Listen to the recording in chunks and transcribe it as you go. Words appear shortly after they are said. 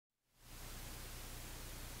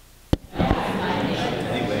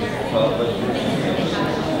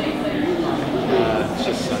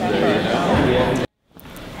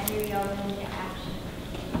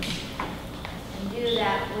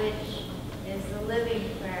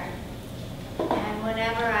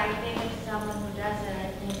whenever I think of someone who does it,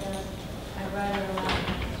 I think of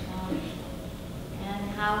Radhanath Swami and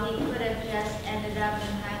how he could have just ended up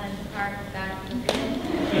in Highland Park, God forbid,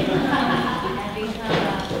 and become a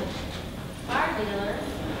car dealer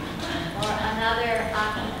or another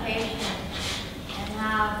occupation, and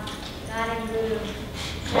how God and Guru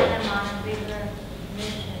sent him on a bigger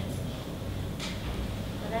mission.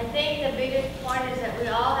 But I think the biggest point is that we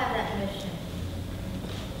all have that mission.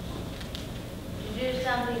 Do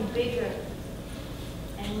something bigger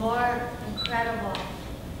and more incredible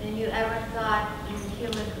than you ever thought your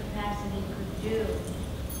human capacity could do,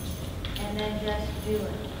 and then just do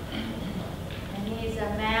it. And he's a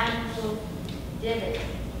man who did it.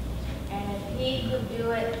 And if he could do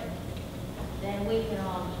it, then we can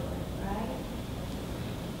all do it, right?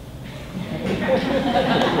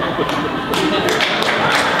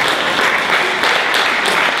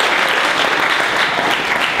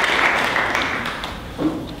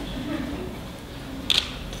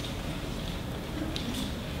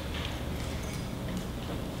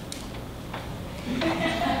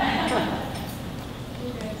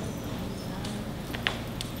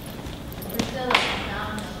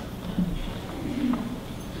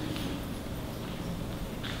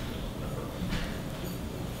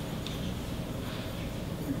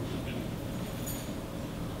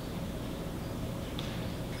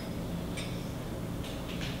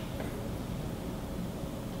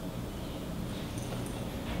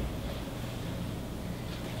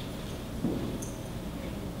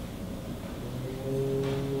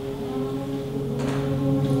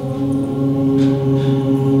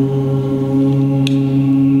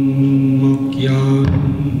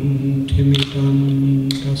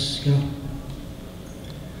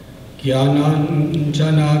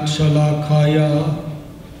 ज्ञानाञ्जनाशलाकया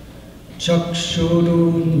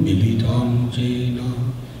चक्षुरुन्मीलितं येन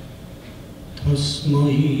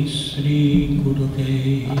तस्मै श्रीगुरवे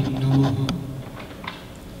नमः।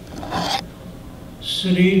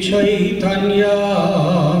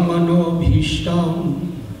 श्रीचैतन्यमनोभीष्टं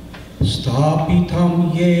स्थापितं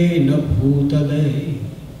येन भूतले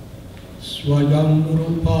स्वयं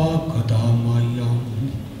रूपा कदा मह्यं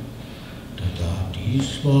ददाति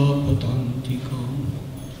स्वपदान्तिकम्।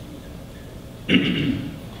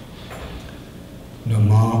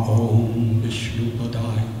 नमो ॐ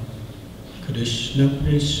विष्णुपदाय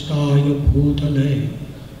कृष्णपृष्ठाय भूतले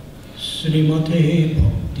श्रीमते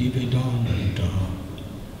भक्तिवेदान्त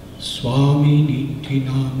स्वामिनिति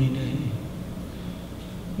नामिने।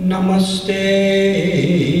 नमस्ते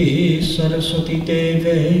सरस्वती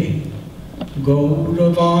देवे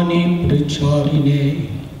गौरवाणी प्रचारिणे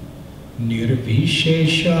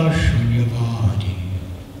निर्विशेष शून्यवादी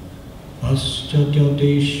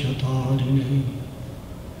पाश्चात्यदेशतारिणे।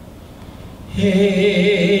 हे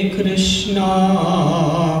कृष्णा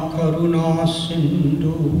करुणा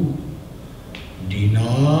सिंधु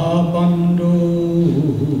दीनबंधु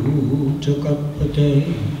जगत्पते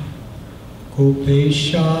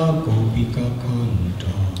गोपेशा गोपिका कांत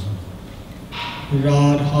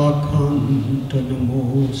राधा कांत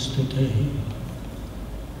नमोस्तुते।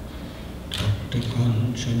 तप्त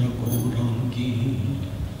कांचन गौरांगी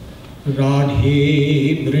राधे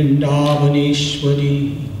वृंदावनेश्वरी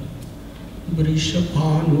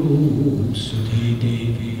वृषभानुसुते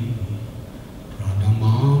देवी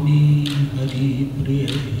प्रणमामि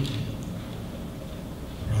हरिप्रिये।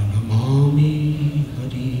 प्रणमामि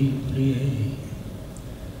हरिप्रिये।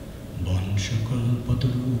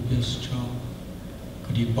 वंशकल्पतरुभ्यश्च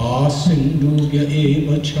कृपासिन्धुभ्य एव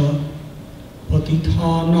च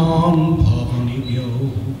पतितानां पावनेभ्यो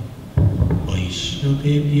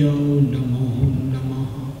वैष्णवेभ्यो नमो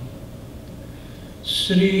नमः।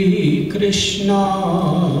 श्री कृष्ण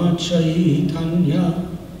चैतन्य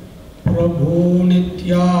प्रभु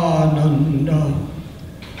नित्यानंद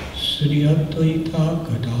श्री अद्वैत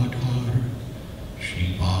गदाधर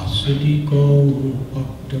श्रीवासुदेव गौर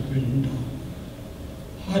भक्तवृंद।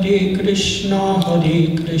 हरे कृष्ण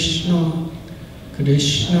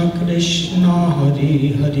कृष्ण कृष्ण हरे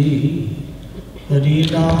हरे हरे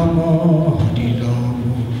राम राम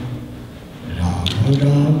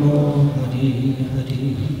राम हरे हरे।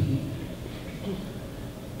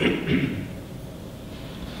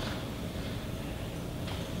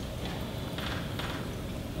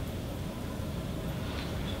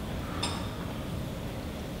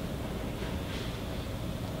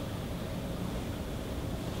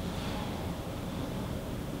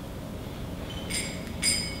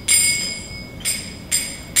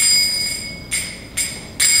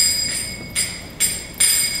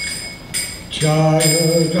 जय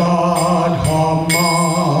राधा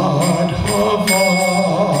माधव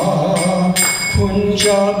कुंज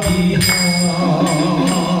Kunja Bihari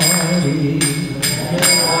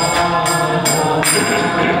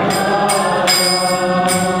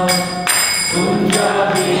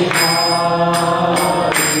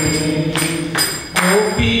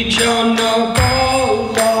Gopi Jana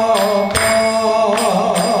Vallabha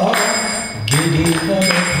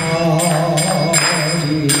Giridhari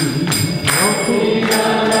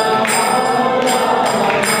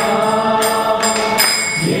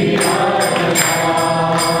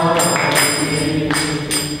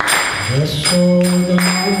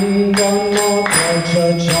Yasodhanandana Braja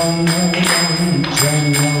Jana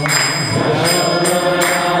Jana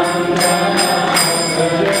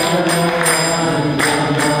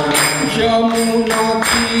Jamuna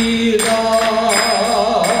Tira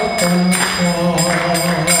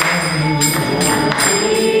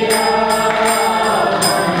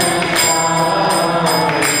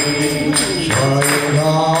Jai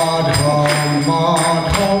Radha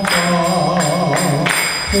Madhava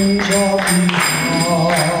Kunja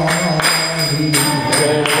Bihari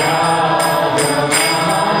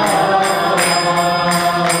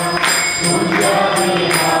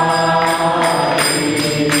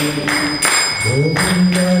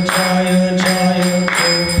Govinda Jaya Jaya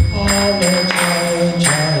Gopala Jaya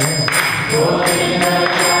Jaya Govinda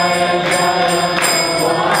Jaya Jaya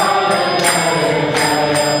Gopala Jaya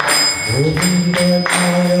Jaya Govinda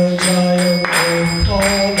Jaya Jaya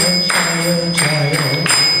Gopala Jaya Jaya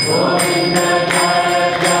Govinda Jaya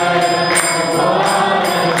Jaya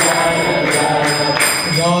Gopala Jaya Jaya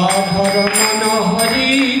Radharamana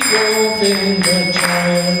Hari Govinda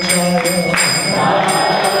Jaya Jaya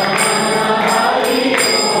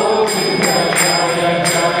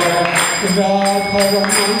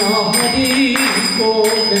Radharamana Hari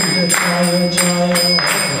Govinda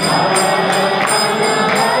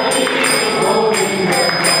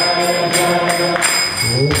Jaya Jaya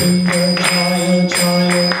Govinda Jaya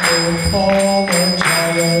Jaya Gopala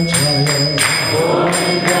Jaya Jaya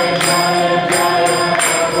Govinda Jaya Jaya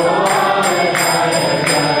Gopala Jaya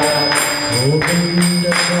Jaya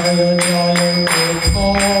Govinda Jaya Jaya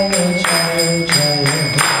Gopala Jaya Jaya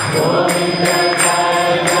Govinda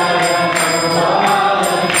Jaya Jaya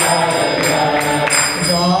Gopala Jaya Jaya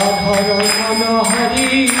Radharamana Hari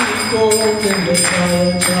Govinda Jaya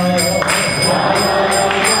Jaya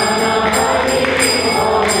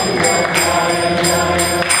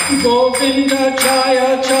Govinda Jaya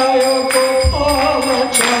Jaya Gopala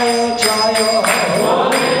Jaya Jaya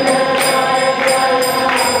Govinda Jaya Jaya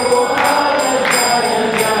Gopala Jaya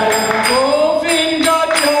Jaya Govinda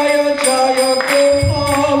Jaya Jaya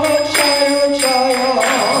Gopala Jaya Jaya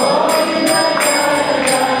Govinda Jaya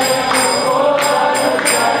Jaya Gopala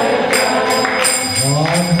Jaya Jaya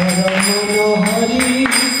Radharamana Hari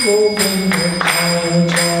Govinda Jaya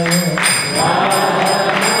Jaya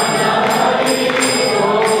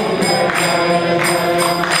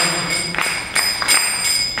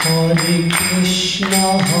Hare Krishna,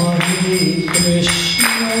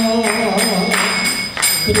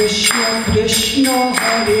 Krishna Krishna,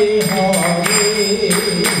 Hare Hare,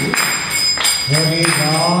 Hare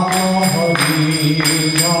Rama,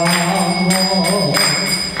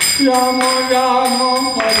 Rama Rama,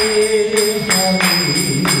 Hare Hare.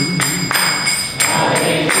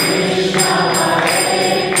 Hare Krishna,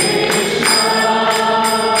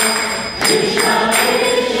 Krishna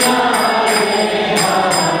Krishna, Hare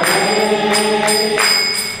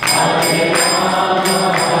Hare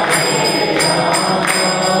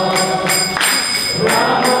Rama,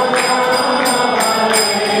 Rama Rama,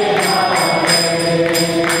 Hare Hare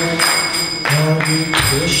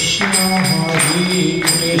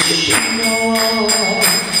Krishna,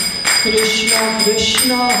 Krishna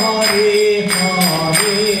Krishna, Hare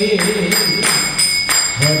Hare,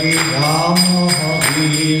 Hare Rama,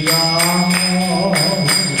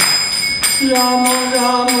 Rama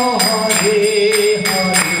Rama, Hare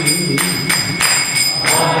Hare.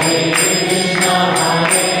 Hare Krishna,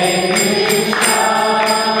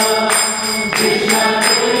 Krishna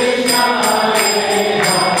Krishna, Hare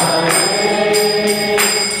Hare,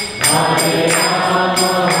 Hare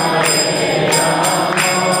Rama,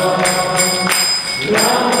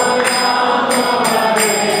 Rama Rama,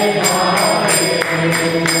 Hare Hare.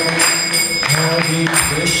 Hare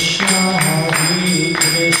Krishna,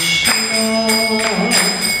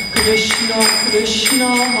 Krishna Krishna,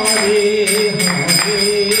 Hare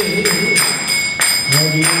Hare,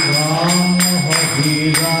 Hare Rama,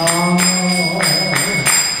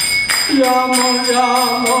 Rama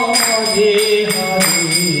Rama, Hare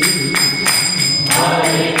Hare.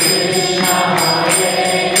 Hare Krishna,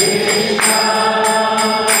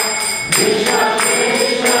 Krishna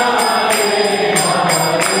Krishna, Hare Hare,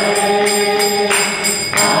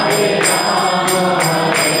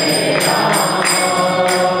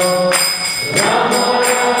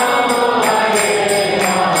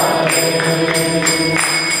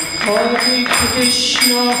 Hare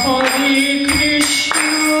Krishna,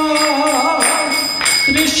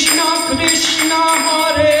 Krishna Krishna,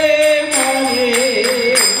 Hare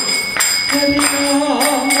Hare, Hare Rama,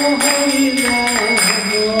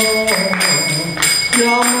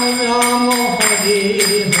 Rama Rama,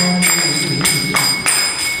 Hare Hare.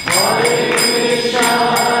 Hare Krishna,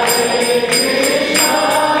 Hare Krishna,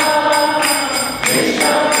 Krishna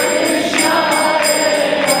Krishna,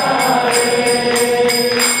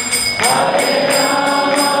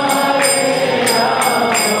 Hare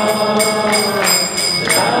Hare,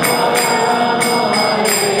 Hare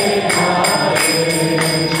Rama, Rama Rama,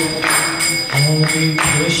 Hare Hare. Hare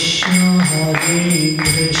Krishna, Hare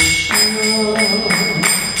Krishna,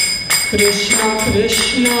 Krishna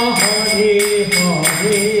Krishna, Hare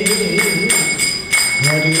Hare,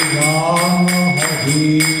 Hare Rama,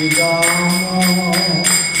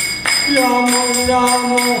 Rama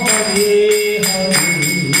Rama, Hare Hare.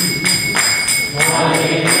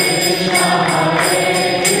 Hare Krishna,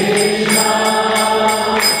 Hare Krishna,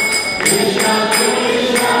 Krishna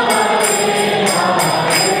Krishna, Hare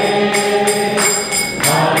Hare,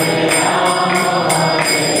 Hare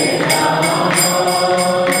Rama,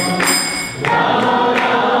 Rama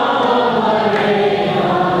Rama, Hare Hare.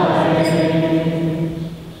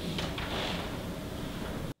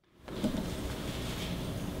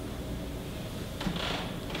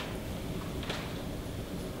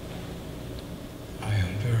 I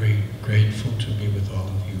am very grateful to be with all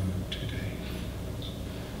of you today.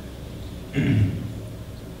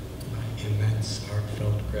 My immense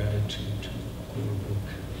heartfelt gratitude to Guru Book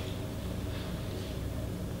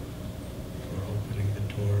for opening the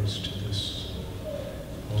doors to this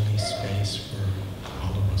holy space for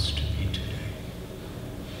all of us to be today.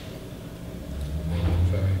 I'm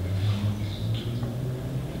very, very honored.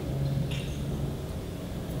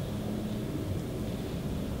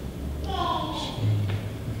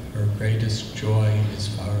 Her greatest joy, as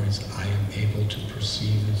far as I am able to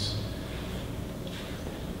perceive, is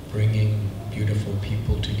bringing beautiful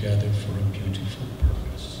people together for a beautiful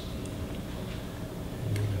purpose.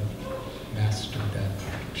 And you have mastered that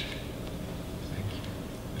art. Thank you.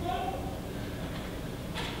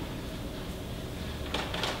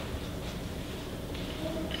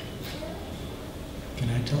 Can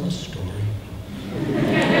I tell a story?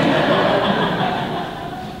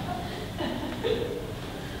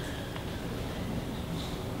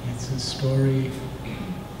 It's a story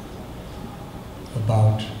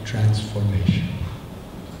about transformation.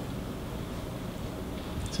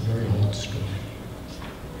 It's a very old story.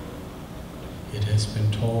 It has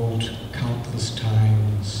been told countless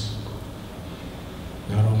times,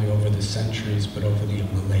 not only over the centuries, but over the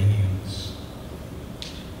millenniums.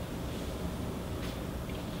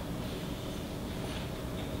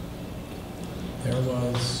 There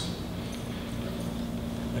was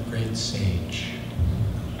a great sage.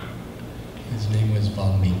 His name was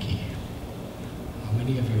Valmiki. How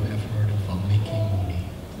many of you have heard of Valmiki Muni?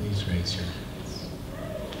 Please raise your hands.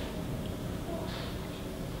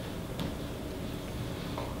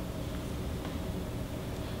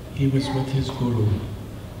 He was with his guru,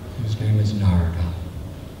 whose name is Narada.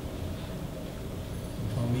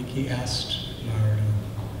 Valmiki asked Narada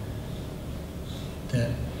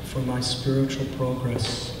that for my spiritual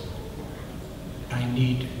progress, I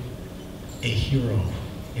need a hero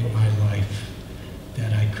in my life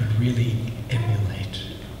that I could really emulate.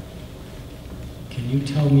 Can you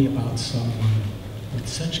tell me about someone with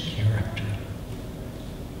such character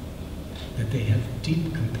that they have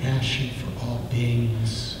deep compassion for all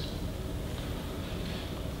beings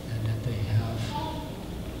and that they have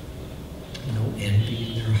no envy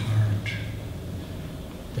in their heart?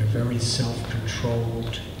 They're very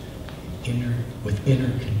self-controlled, with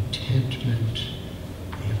inner contentment.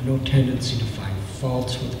 They have no tendency to find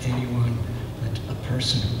faults with anyone, but a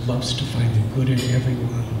person who loves to find the good in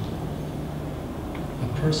everyone. A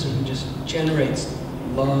person who just generates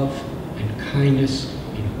love and kindness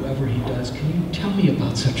in whoever he does. Can you tell me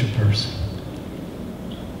about such a person?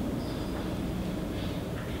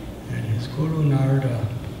 And his Guru Narada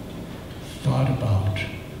thought about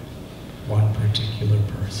one particular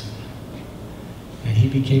person. And he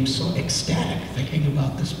became so ecstatic thinking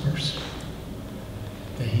about this person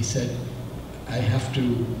that he said, I have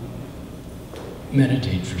to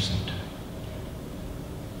meditate for some time.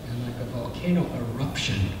 And like a volcano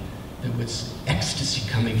eruption, there was ecstasy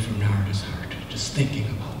coming from Narada's heart, just thinking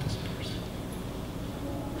about this person.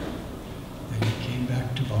 Then he came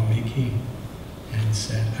back to Valmiki and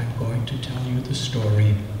said, I'm going to tell you the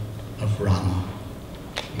story of Rama.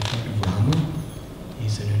 You've heard of Rama?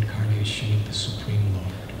 He's an incarnation of the Supreme Lord.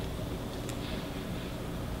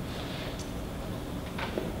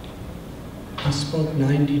 he spoke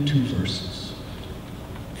 92 verses.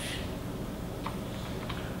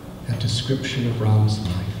 A description of Ram's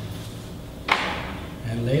life.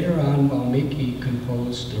 And later on, Valmiki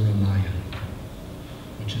composed the Ramayana,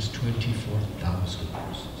 which is 24,000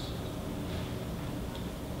 verses.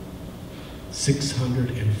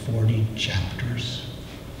 640 chapters,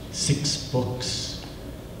 6 books,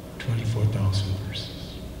 24,000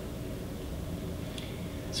 verses.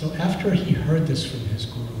 So after he heard this from his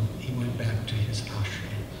guru, he went back to his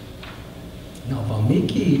ashram. Now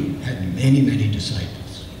Valmiki had many, many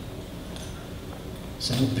disciples.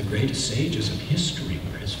 Some of the greatest sages of history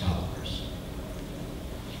were his followers.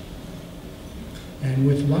 And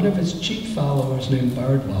with one of his chief followers named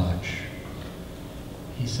Bhardwaj,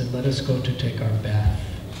 he said, let us go to take our bath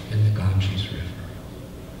in the Ganges River.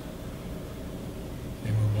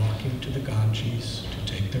 They were walking to the Ganges to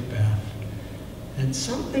take their bath, and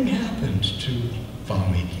something happened to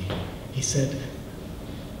Valmiki. He said,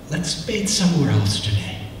 let's bathe somewhere else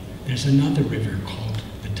today. There's another river called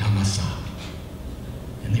the Tamasa.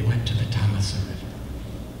 And they went to the Tamasa River.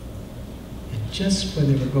 And just when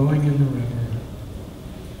they were going in the river,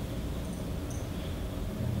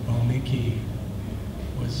 Valmiki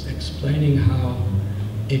was explaining how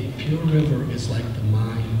a pure river is like the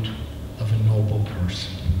mind of a noble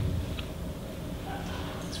person.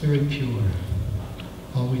 It's very pure,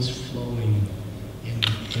 always flowing in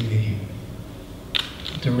a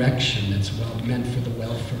direction that's meant for the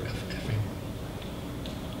welfare of everyone.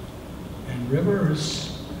 And rivers,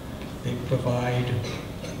 they provide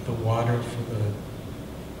the water for the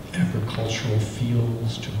agricultural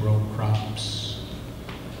fields to grow crops.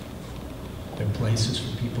 They're places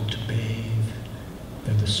for people to bathe.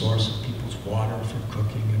 They're the source of people's water for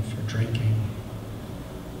cooking and for drinking.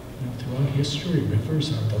 You know, throughout history,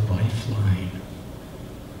 rivers are the lifeline.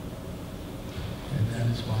 And that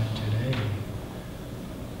is why today,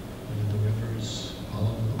 the rivers all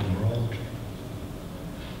over the world,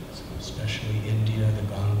 especially India, the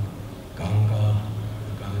Ganga,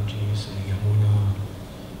 the Ganges, and the Yamuna,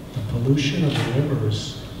 the pollution of the rivers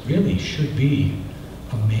really should be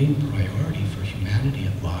a main priority for humanity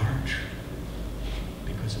at large,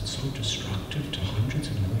 because it's so destructive to hundreds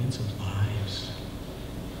of millions of lives.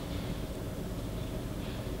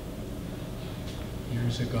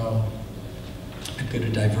 Years ago, I'm going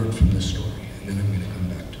to divert from the story, and then I'm going to come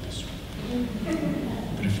back to the story.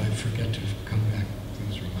 But if I forget to come back,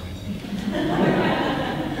 please remind me.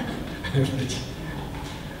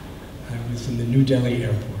 I was in the New Delhi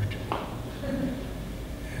airport,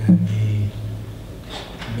 and the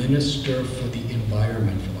Minister for the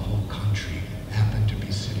Environment for the whole country happened to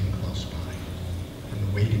be sitting close by in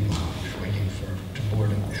the waiting lounge, waiting to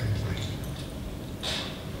board an airplane.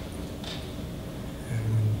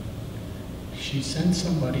 And she sent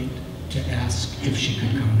somebody to ask if she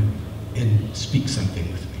could come and speak something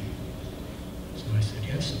with me. So I said,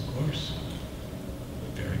 yes, of course.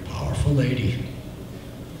 A very powerful lady.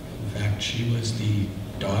 In fact, she was the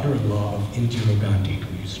daughter-in-law of Indira Gandhi,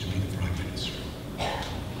 who used to be the Prime Minister.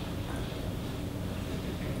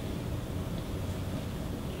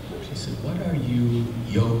 She said, what are you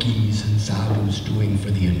yogis and sadhus doing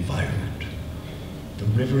for the environment? The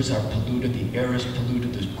rivers are polluted, the air is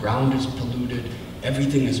polluted, the ground is polluted,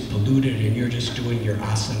 everything is polluted, and you're just doing your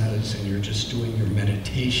asanas, and you're just doing your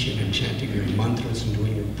meditation and chanting your mantras and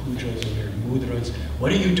doing your pujas and your mudras.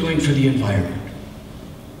 What are you doing for the environment?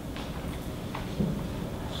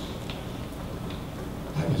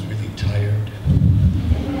 I was really tired.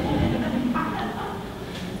 And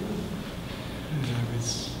I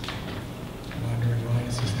was wondering, why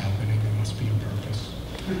is this happening? There must be a purpose.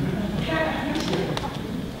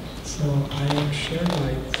 So I shared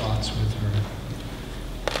my thoughts with her.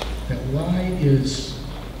 That why is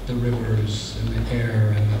the rivers and the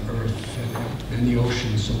air and the earth and the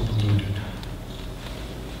ocean so polluted?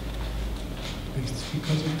 It's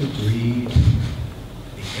because of the greed,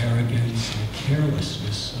 the arrogance, and the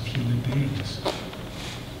carelessness of human beings.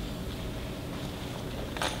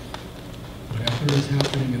 Whatever is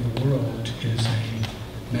happening in the world is a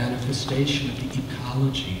manifestation of the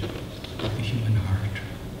ecology of the human heart.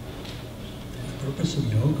 The purpose of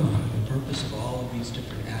yoga and the purpose of all of these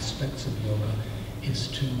different aspects of yoga is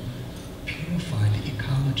to purify the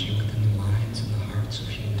ecology within the minds and the hearts of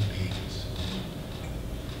human beings.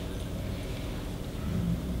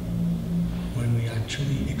 When we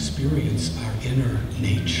actually experience our inner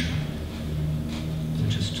nature,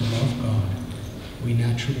 which is to love God, we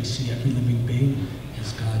naturally see every living being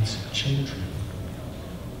as God's children.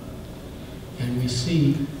 And we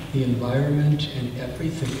see the environment and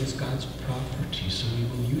everything as God's property, so we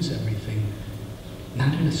will use everything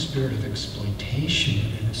not in a spirit of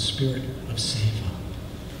exploitation, but in a spirit of seva,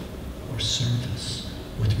 or service,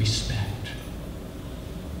 with respect.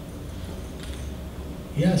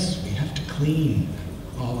 Yes, we have to clean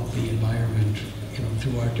all of the environment,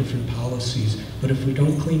 through our different policies, but if we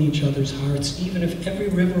don't clean each other's hearts, even if every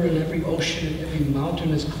river and every ocean and every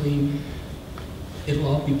mountain is clean, it'll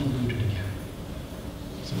all be polluted again.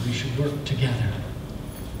 So we should work together.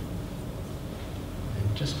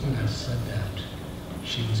 And just when I said that,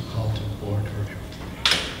 she was called to board her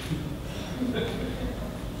airplane.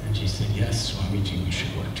 And she said, yes, Swamiji, we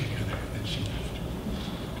should work together. And she left.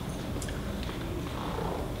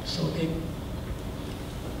 So a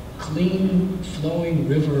clean flowing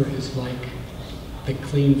river is like the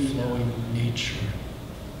clean flowing nature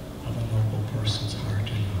of a noble person's heart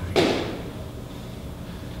and mind.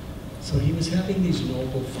 So he was having these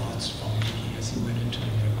noble thoughts following me as he went into the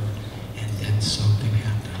river, and then something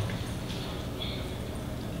happened.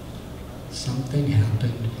 Something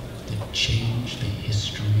happened that changed the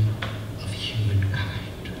history of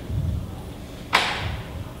humankind.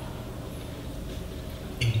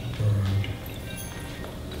 A bird,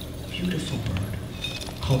 beautiful bird,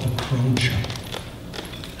 called a croncha.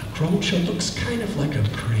 A croncha looks kind of like a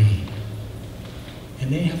crane,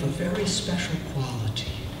 and they have a very special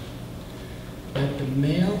quality, that the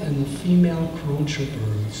male and the female croncha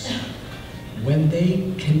birds, when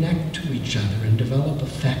they connect to each other and develop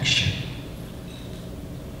affection,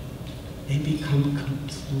 they become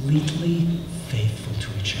completely faithful to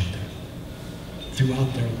each other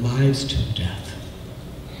throughout their lives to death.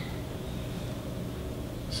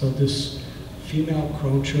 So this female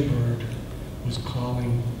croncha bird was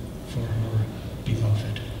calling for her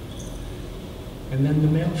beloved. And then the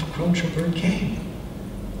male croncha bird came.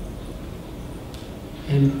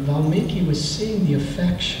 And Valmiki was seeing the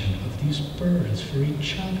affection of these birds for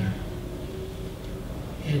each other.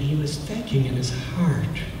 And he was thinking in his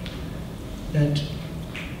heart that,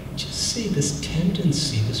 just see, this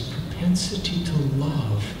tendency, this propensity to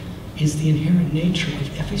love is the inherent nature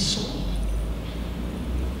of every soul.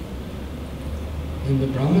 In the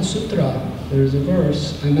Brahma Sutra, there is a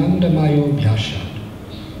verse, Anandamayo Bhyashat,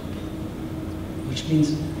 which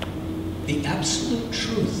means the absolute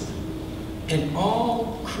truth. And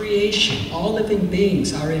all creation, all living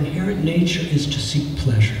beings, our inherent nature is to seek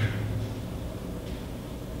pleasure.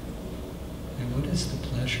 And what is the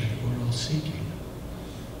pleasure that we're all seeking?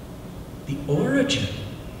 The origin,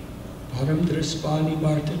 Param Drispani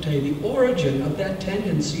Vartate, the origin of that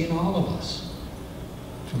tendency in all of us.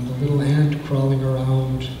 From the little ant crawling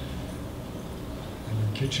around on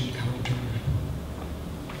the kitchen counter,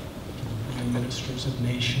 to the prime ministers of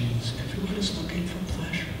nations, everyone is looking for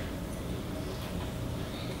pleasure.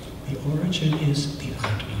 The origin is the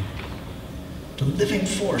Atma, the living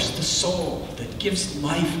force, the soul that gives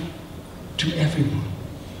life to everyone.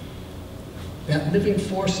 That living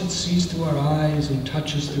force that sees through our eyes and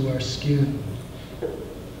touches through our skin,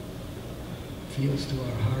 feels through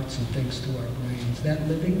our hearts and thinks through our brains. That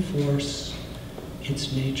living force,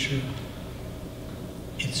 its nature,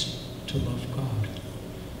 it's to love God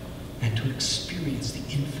and to experience the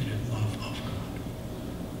infinite love of God,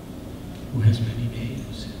 who has many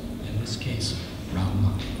names. In this case,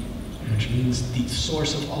 Brahma, which means the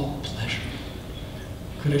source of all pleasure.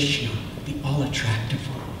 Krishna, the all-attractive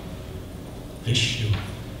one. Vishnu,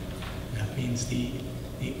 that means the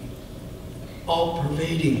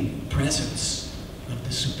all-pervading presence of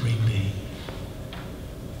the Supreme Being.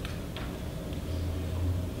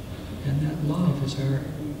 And that love is our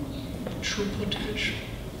true potential.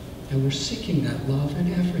 And we're seeking that love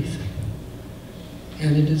in everything.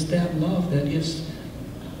 And it is that love that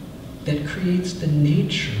creates the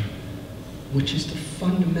nature, which is the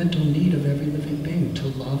fundamental need of every living being, to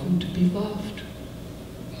love and to be loved.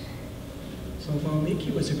 So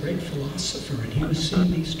Valmiki was a great philosopher, and he was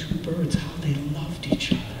seeing these two birds, how they loved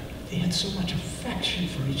each other. They had so much affection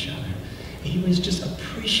for each other. He was just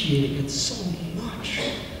appreciating it so much,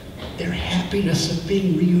 their happiness of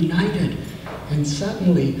being reunited. And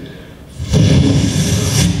suddenly,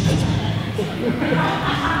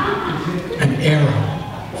 an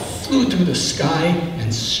arrow flew through the sky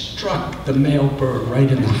and struck the male bird right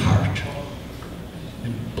in the heart.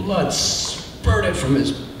 And blood spurted from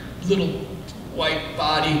his little white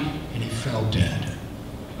body, and he fell dead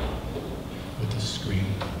with a scream.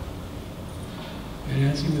 And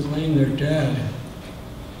as he was laying there dead,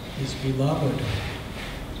 his beloved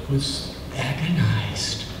was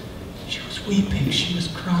agonized. She was weeping, she was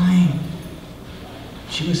crying.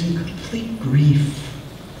 She was in complete grief.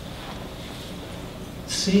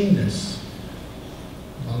 Seeing this,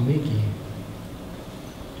 Valmiki,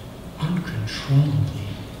 uncontrollably,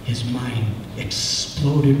 his mind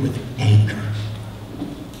exploded with anger.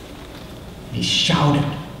 He shouted,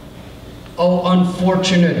 "Oh,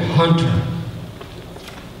 unfortunate hunter,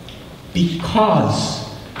 because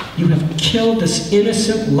you have killed this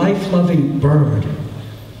innocent, life-loving bird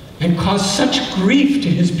and caused such grief to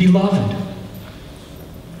his beloved,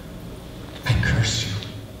 I curse you.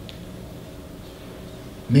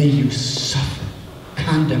 May you suffer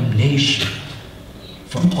condemnation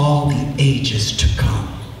for all the ages to come.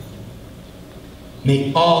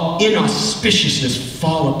 May all inauspiciousness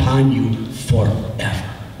fall upon you forever."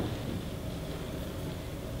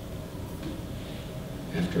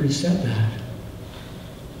 After he said that,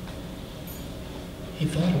 he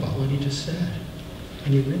thought about what he just said,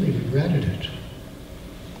 and he really regretted it.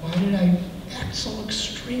 Why did I act so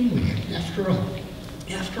extremely? After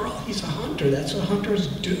all, he's a hunter. That's what hunters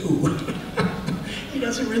do. He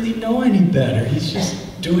doesn't really know any better. He's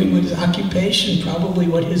just doing what his occupation, probably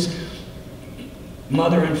what his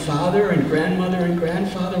mother and father and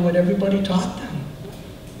grandfather, what everybody taught them.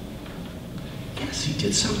 Yes, he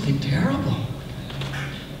did something terrible.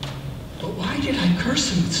 But why did I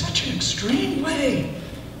curse him in such an extreme way?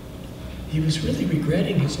 He was really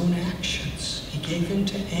regretting his own actions. He gave in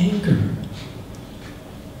to anger.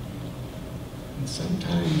 And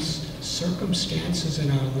sometimes circumstances in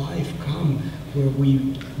our life come where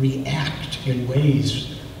we react in ways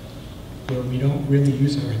where we don't really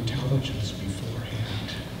use our intelligence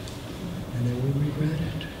beforehand. And then we regret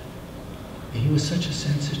it. And he was such a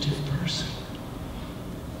sensitive person.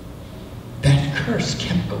 That curse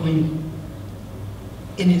kept going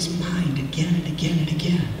in his mind again and again and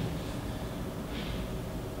again.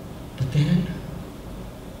 But then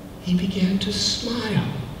he began to smile.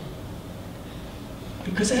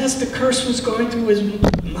 Because as the curse was going through his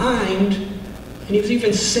mind, and he was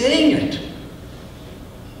even saying it,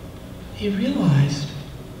 he realized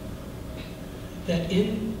that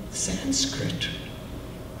in Sanskrit,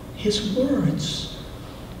 his words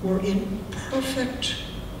were in perfect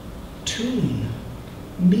tune,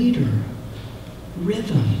 meter,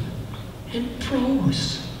 rhythm, and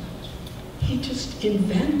prose. He just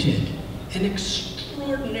invented an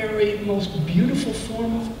extraordinary, most beautiful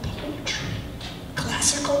form of poetry,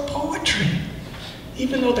 classical poetry.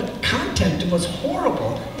 Even though the content was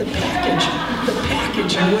horrible, the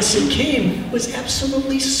package in which it came was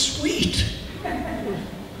absolutely sweet.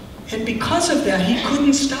 And because of that, he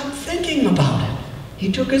couldn't stop thinking about it.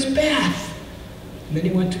 He took his bath, and then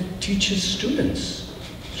he went to teach his students.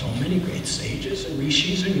 So many great sages and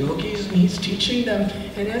rishis and yogis, and he's teaching them.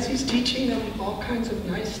 And as he's teaching them all kinds of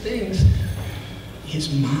nice things, his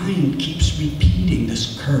mind keeps repeating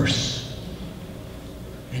this curse.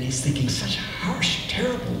 And he's thinking, such harsh,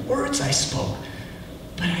 terrible words I spoke.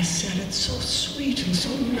 But I said it so sweet and so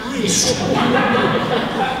nice.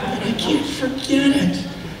 And I can't forget it.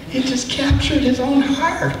 It just captured his own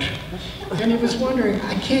heart. And he was wondering,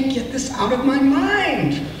 I can't get this out of my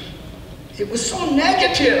mind. It was so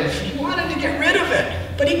negative. He wanted to get rid of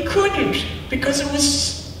it, but he couldn't because it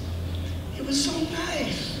was so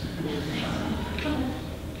nice.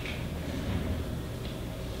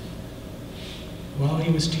 While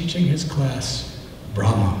he was teaching his class,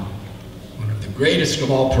 Brahma, one of the greatest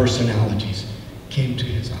of all personalities, came to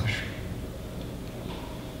his ashram.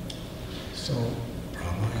 So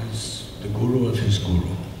Brahma is the guru of his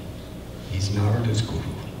guru. He's Narada's guru.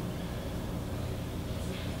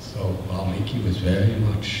 So Valmiki was very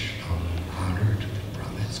much honored that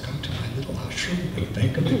Brahma has come to my little ashram at the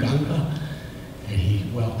bank of the Ganga. And he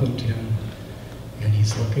welcomed him, and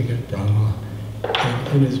he's looking at Brahma, and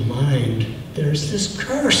in his mind, there's this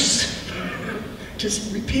curse,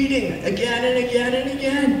 just repeating again and again and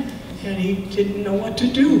again. And he didn't know what to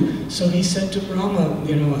do. So he said to Brahma,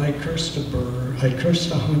 you know, I cursed a bird, I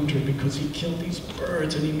cursed a hunter because he killed these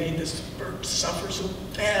birds and he made this bird suffer so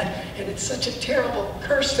bad. And it's such a terrible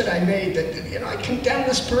curse that I made that, you know, I condemn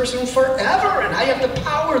this person forever and I have the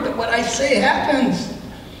power that what I say happens.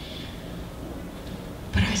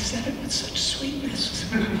 But I said it with such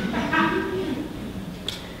sweetness.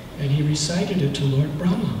 And he recited it to Lord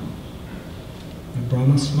Brahma. And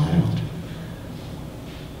Brahma smiled.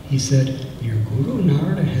 He said, your Guru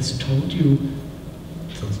Narada has told you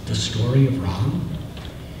the story of Ram.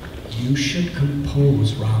 You should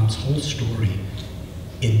compose Ram's whole story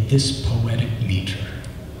in this poetic meter.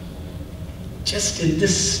 Just in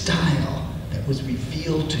this style that was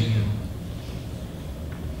revealed to you.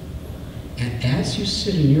 And as you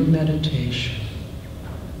sit in your meditation,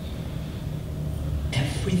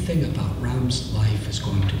 everything about Ram's life is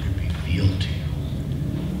going to be revealed to you.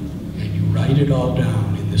 And you write it all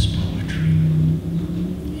down in this poetry.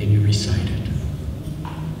 And you recited.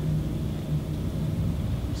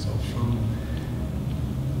 So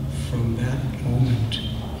from that moment,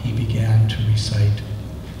 he began to recite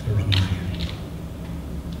the Ramayana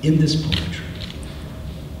in this poetry.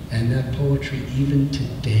 And that poetry, even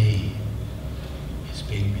today, is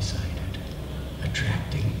being recited,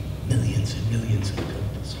 attracting millions and millions of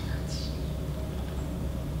people's hearts.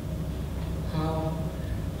 How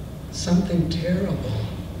something terrible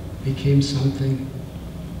became something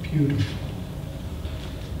beautiful.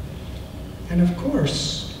 And of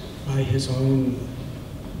course, by his own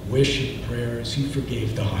wish and prayers, he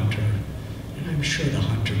forgave the hunter. And I'm sure the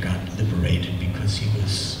hunter got liberated because he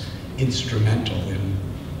was instrumental in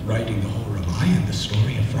writing the whole Ramayana, the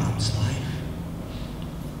story of Ram's life.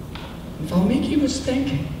 And Valmiki was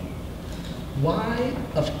thinking, why,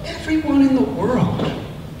 of everyone in the world,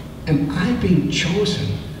 am I being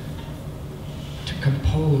chosen to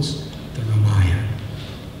compose the Ramayana,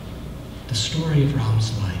 the story of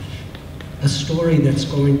Ram's life? A story that's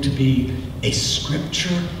going to be a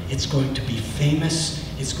scripture, it's going to be famous,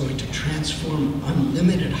 it's going to transform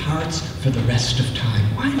unlimited hearts for the rest of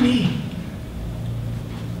time. Why me?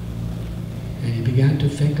 And he began to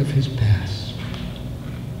think of his past.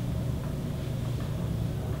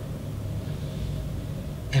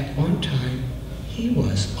 At one time, he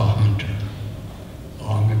was a hunter,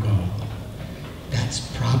 long ago. That's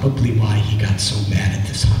probably why he got so mad at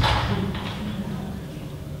this hunter.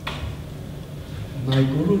 My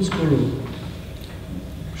guru's guru,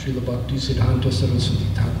 Srila Bhakti Siddhanta Saraswati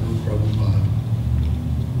Thakur Prabhupada,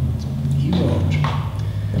 he wrote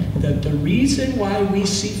that the reason why we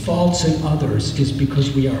see faults in others is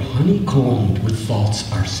because we are honeycombed with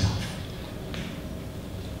faults ourselves.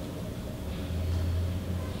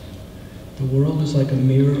 The world is like a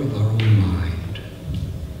mirror of our own mind.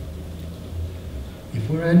 If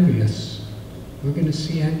we're envious, we're going to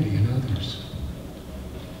see envy in others.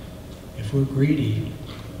 If we're greedy,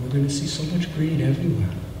 we're going to see so much greed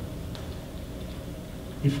everywhere.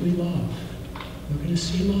 If we love, we're going to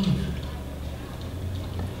see love.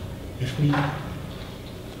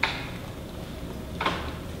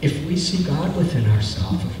 If we see God within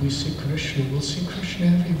ourselves, if we see Krishna, we'll see Krishna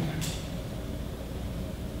everywhere.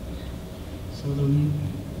 So the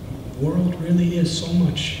world really is so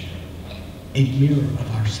much a mirror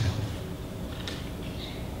of ourselves.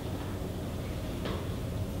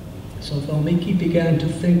 So Valmiki began to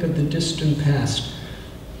think of the distant past.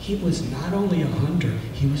 He was not only a hunter,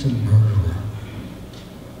 he was a murderer.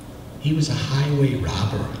 He was a highway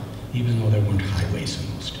robber, even though there weren't highways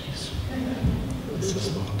in those days. This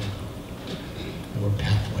is long ago. There were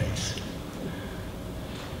pathways.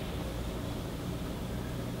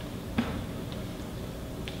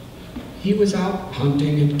 He was out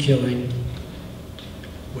hunting and killing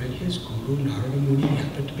when his guru, Narada Muni,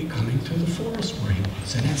 happened to be coming through the forest where he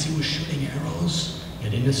was. And as he was shooting arrows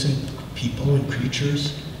at innocent people and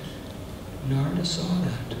creatures, Narada saw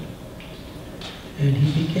that. And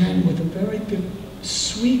he began with a very big,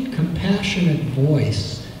 sweet, compassionate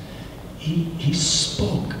voice. He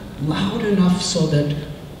spoke loud enough so that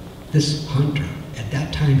this hunter, at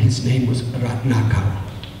that time his name was Ratnakara.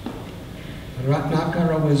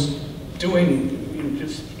 Ratnakara was doing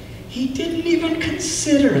he didn't even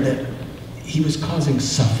consider that he was causing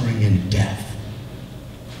suffering and death.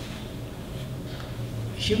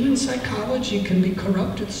 Human psychology can be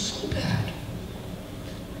corrupted so bad.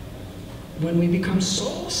 When we become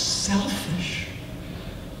so selfish,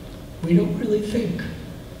 we don't really think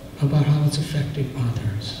about how it's affecting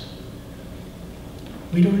others.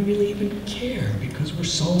 We don't really even care because we're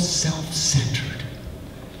so self-centered.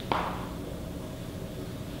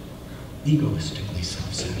 Egoistically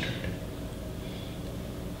self-centered.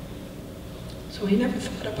 So he never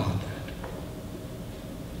thought about that.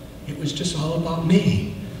 It was just all about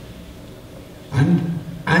me. I'm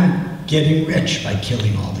getting rich by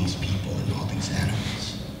killing all these people and all these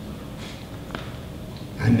animals.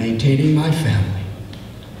 I'm maintaining my family.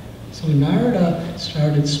 So Narada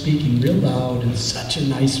started speaking real loud in such a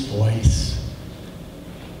nice voice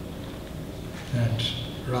that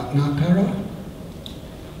Ratnakara,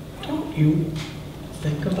 don't you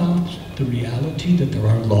think about the reality that there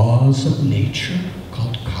are laws of nature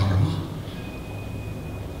called karma?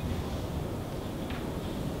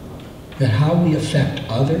 That how we affect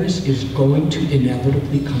others is going to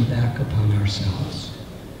inevitably come back upon ourselves.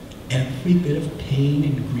 Every bit of pain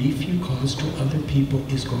and grief you cause to other people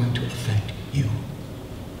is going to affect you.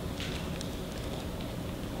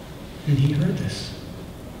 And he heard this.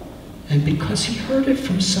 And because he heard it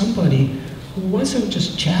from somebody who wasn't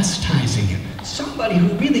just chastising him, somebody who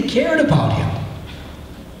really cared about him,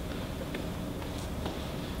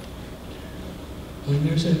 when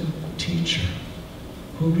there's a teacher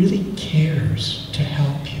who really cares to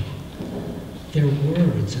help you, their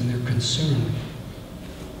words and their concern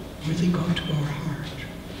really go to our heart.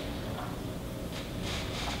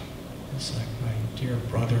 It's like my dear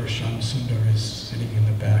brother Shamsundar is sitting in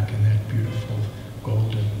the back in that beautiful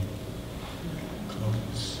golden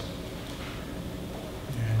clothes.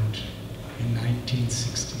 And in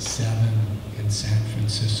 1967 in San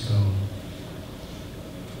Francisco,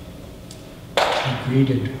 he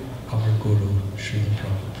greeted our Guru, Srila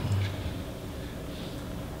Prabhupada,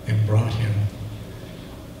 and brought him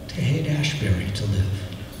to Haight-Ashbury to live.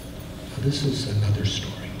 Now this is another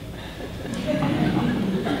story.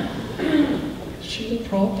 Srila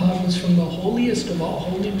Prabhupada was from the holiest of all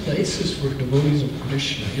holy places for devotees of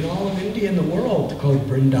Krishna in all of India and the world, called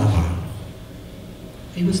Vrindavan.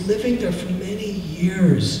 He was living there for many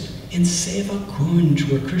years in Seva Kunj,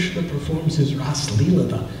 where Krishna performs his Ras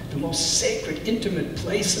Leela, the most sacred, intimate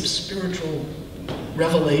place of spiritual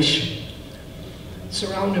revelation,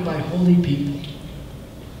 surrounded by holy people.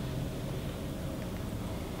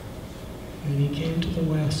 And he came to the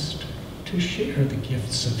West to share the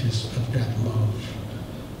gifts of that love.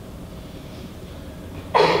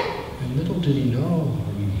 And little did he know,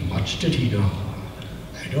 or much did he know,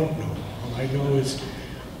 I don't know. All I know is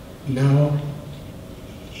now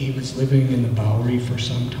he was living in the Bowery for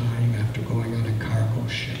some time after going on a cargo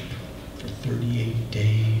ship for 38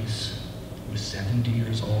 days. He was 70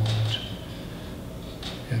 years old.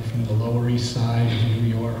 And from the Lower East Side of New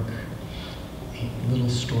York, a little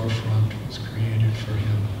storefront was created for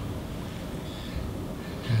him.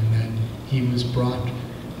 And then he was brought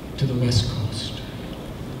to the West Coast.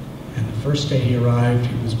 And the first day he arrived,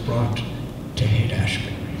 he was brought to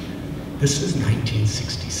Haight-Ashbury. This is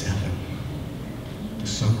 1967, the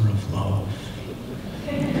summer of love.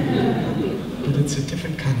 But it's a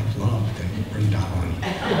different kind of love than Vrindavan.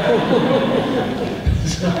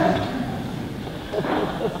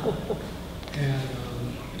 And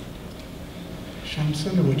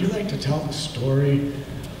Shamsundar, would you like to tell the story?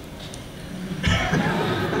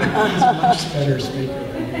 He's a much better speaker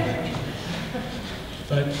than me.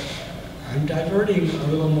 But I'm diverting a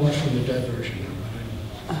little more from the diversion,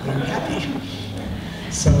 but I'm happy.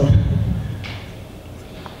 So,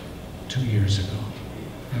 2 years ago,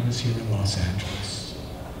 I was here in Los Angeles,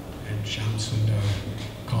 and Shamsundar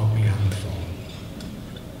called me on the phone.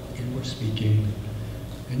 And we're speaking,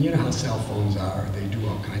 and you know how cell phones are, they do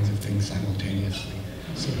all kinds of things simultaneously.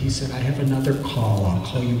 So he said, I have another call, I'll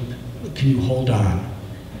call you, can you hold on?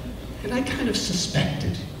 And I kind of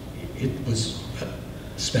suspected it was a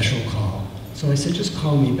special call. So I said, just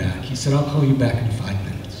call me back. He said, I'll call you back in 5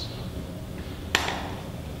 minutes.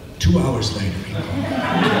 2 hours later, he called me.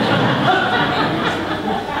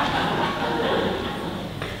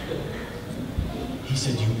 He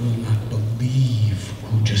said, you will not believe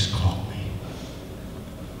who just called me.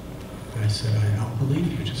 I said, I'll believe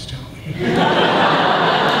you, just tell me.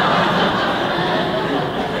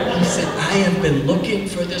 He said, I have been looking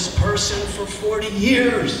for this person for 40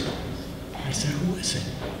 years. I said, who is it?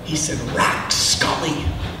 He said, Rock Scully.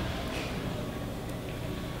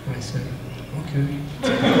 I said, okay.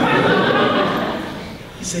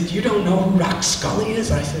 He said, you don't know who Rock Scully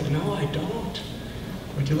is? I said, no, I don't.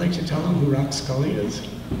 Would you like to tell him who Rock Scully is?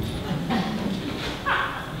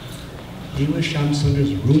 He was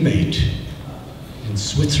Shamsundar's roommate in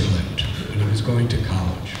Switzerland when he was going to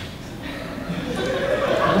college.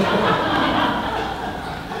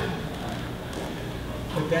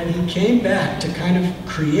 But then he came back to kind of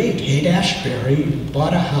create Haight-Ashbury,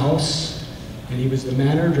 bought a house, and he was the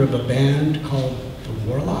manager of a band called the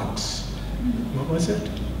Warlocks. What was it?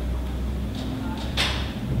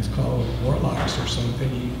 It was called Warlocks or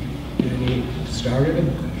something. And he started,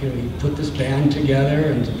 he put this band together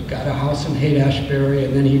and got a house in Haight-Ashbury,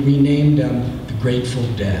 and then he renamed them the Grateful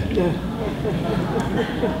Dead.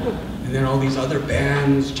 And then all these other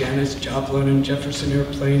bands, Janis Joplin and Jefferson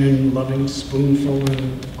Airplane and Loving Spoonful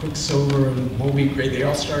and Quicksilver and Moby Gray, they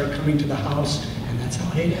all started coming to the house, and that's how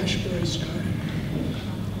Haight-Ashbury started.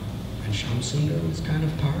 And Shamsundar was kind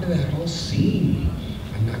of part of that whole scene.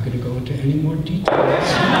 I'm not going to go into any more details.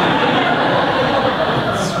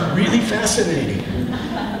 It's really fascinating.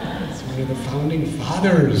 It's one of the founding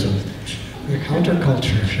fathers of the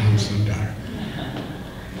counterculture, Shamsundar.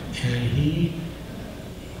 And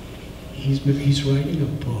he's writing a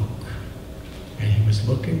book, and he was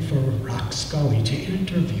looking for Rock Scully to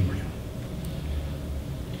interview him.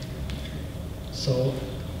 So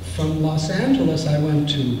from Los Angeles, I went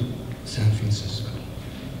to San Francisco.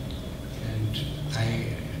 And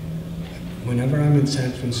whenever I'm in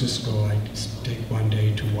San Francisco, I just take one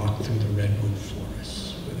day to walk walk through the redwood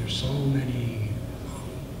forest, where there's so many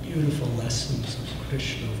beautiful lessons of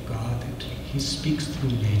Krishna, of God, that he speaks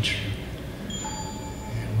through nature.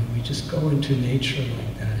 And when we just go into nature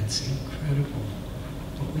like that, it's incredible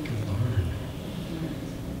what we can learn.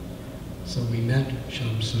 So we met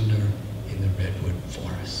Shamsundar in the redwood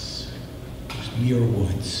forest. It was Muir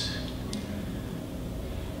Woods.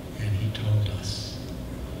 And he told us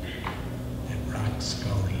that Rak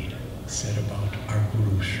Scully said about our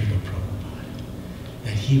Guru Srila Prabhupada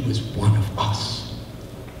that he was one of us.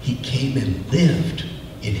 He came and lived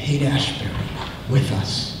in Haight-Ashbury with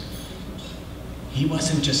us. He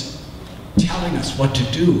wasn't just telling us what to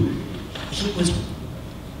do.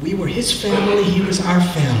 We were his family, he was our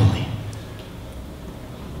family.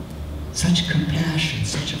 Such compassion,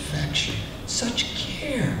 such affection, such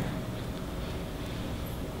care.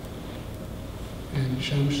 And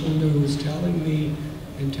Shamsundar was telling me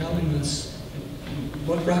and telling us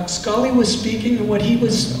what Rak Scully was speaking and what he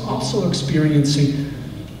was also experiencing,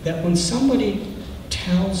 that when somebody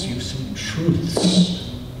tells you some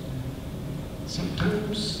truths,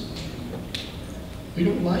 sometimes we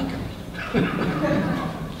don't like them.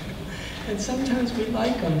 And sometimes we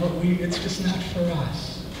like them, but it's just not for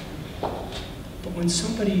us. But when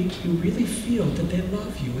somebody, you really feel that they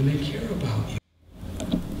love you and they care about you.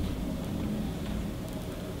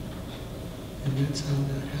 And that's how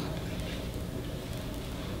that happened.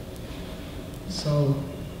 So,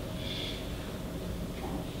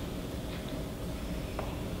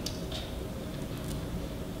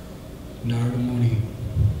 Narada Muni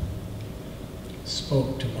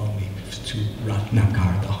spoke to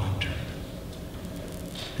Ratnakar the hunter,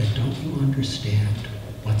 that don't you understand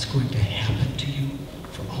what's going to happen to you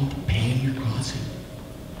for all the pain you're causing?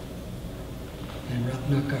 And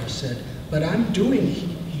Ratnakar said, but I'm doing,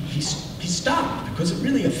 he stopped because it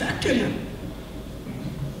really affected him.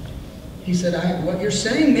 He said, what you're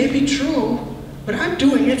saying may be true, but I'm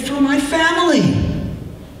doing it for my family.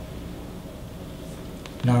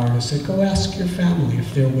 Narada said, go ask your family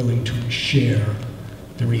if they're willing to share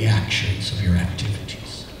the reactions of your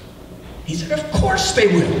activities. He said, of course they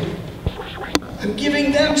will. I'm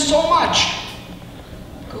giving them so much.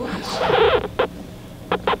 Go ask.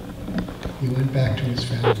 He went back to his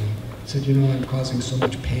family. He said, you know, I'm causing so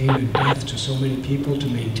much pain and death to so many people to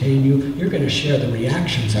maintain you. You're going to share the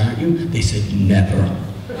reactions, aren't you? They said, never.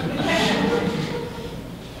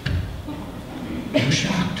 He was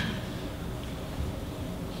shocked.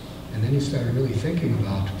 And then he started really thinking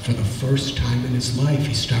about, for the first time in his life,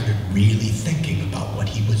 he started really thinking about what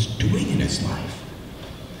he was doing in his life.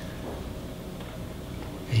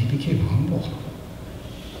 And he became humble.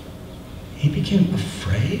 He became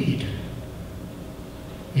afraid.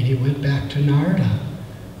 And he went back to Narada.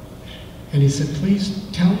 And he said, please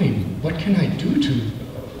tell me, what can I do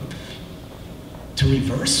to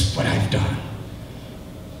reverse what I've done?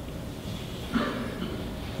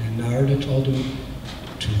 And Narada told him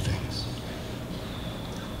two things.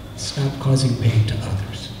 Stop causing pain to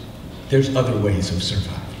others. There's other ways of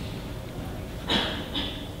surviving.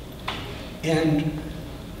 And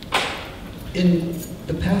in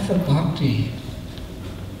the path of bhakti,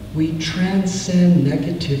 we transcend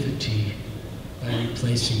negativity by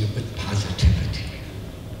replacing it with positivity.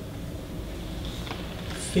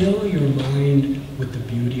 Fill your mind with the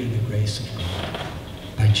beauty and the grace of God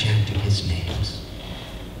by chanting his names.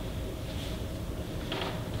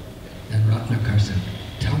 And Ratnakar said,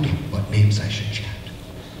 tell me what names I should chant.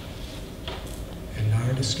 And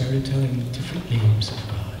Narada started telling him different names of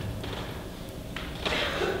God.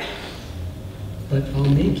 But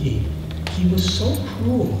Valmiki, he was so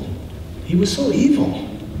cruel, he was so evil.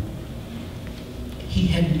 He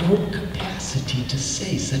had no capacity to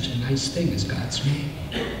say such a nice thing as God's name.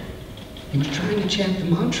 He was trying to chant the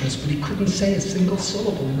mantras, but he couldn't say a single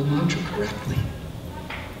syllable in the mantra correctly.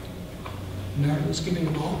 Narada was giving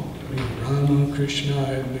them all, Rama, Krishna,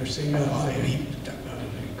 and they're saying, he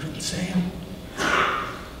couldn't say them.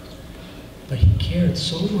 But he cared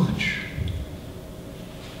so much.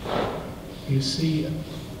 You see,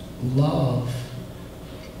 love,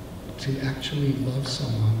 to actually love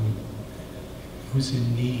someone who's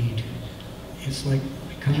in need, is like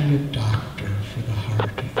becoming a doctor for the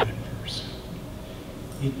heart of that person.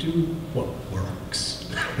 You do what works.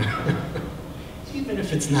 Even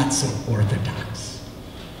if it's not so orthodox.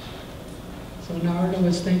 So Narada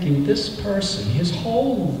was thinking, this person, his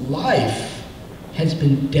whole life has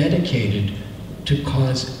been dedicated to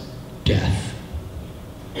cause death.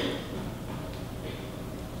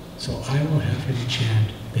 So I will have him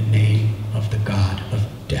chant the name of the god of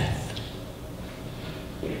death,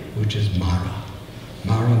 which is Mara.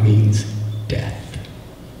 Mara means death.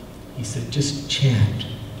 He said, just chant,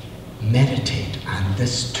 meditate on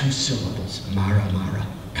this 2 syllables, Mara, Mara,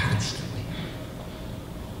 constantly.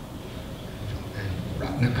 And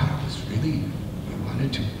Ratnakar was really, he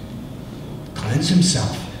wanted to cleanse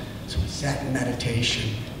himself. So he sat in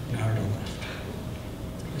meditation, Narada left.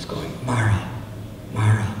 He was going, Mara,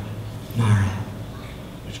 Mara, Mara,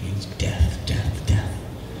 which means death, death, death.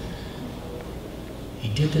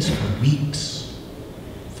 He did this for weeks,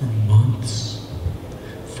 for months,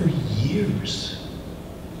 for years,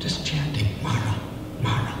 just chanting Mara,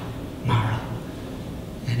 Mara, Mara.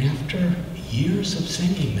 And after years of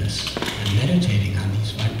singing this and meditating on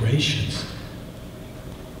these vibrations,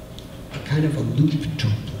 a kind of a loop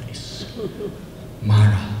took place.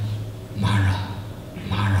 Mara, Mara,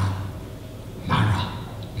 Mara, Mara,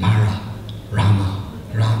 Mara, Rama,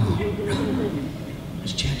 Rama, Rama. He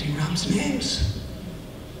was chanting Ram's names.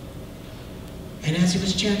 And as he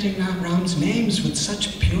was chanting Ram's names with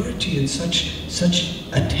such purity and such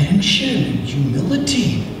attention and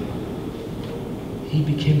humility, he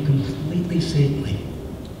became completely saintly.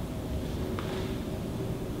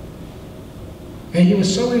 And he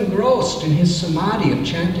was so engrossed in his samadhi of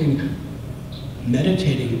chanting,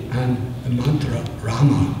 meditating on the mantra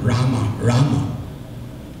Rama, Rama, Rama,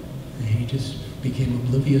 and he just became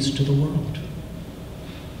oblivious to the world.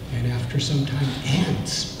 And after some time,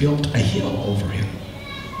 ants built a hill over him.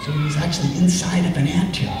 So he was actually inside of an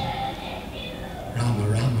anthill. Rama,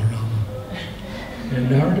 Rama, Rama. And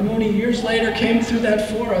Narada Muni years later came through that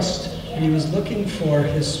forest and he was looking for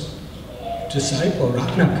his disciple,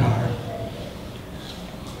 Ratnakar.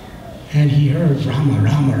 And he heard Rama,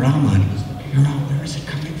 Rama, Rama, and he was looking around, where is it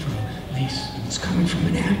coming from? And it was coming from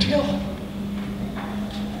an anthill.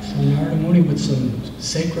 So Narada Muni, with some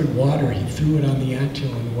sacred water, he threw it on the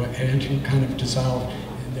anthill, and the anthill kind of dissolved,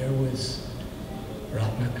 and there was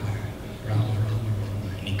Ratnakar, Rama, Rama, Rama.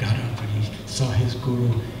 And he got up and he saw his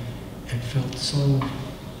guru and felt so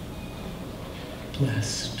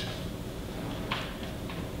blessed.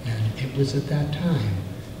 And it was at that time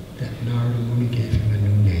that Narada Muni gave him a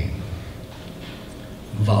new name,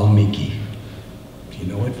 Valmiki. Do you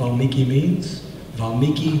know what Valmiki means?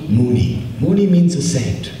 Valmiki Muni. Muni means a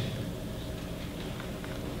saint.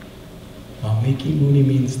 Valmiki Muni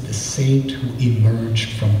means the saint who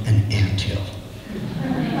emerged from an anthill.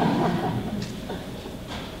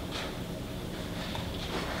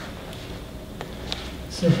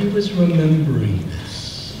 So he was remembering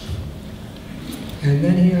this. And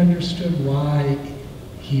then he understood why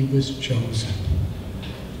he was chosen.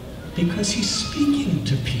 Because he's speaking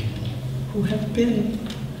to people who have been,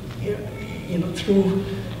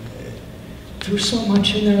 through so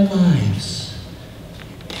much in their lives.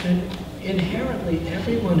 And inherently,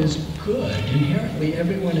 everyone is good. Inherently,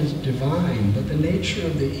 everyone is divine. But the nature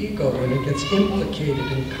of the ego, when it gets implicated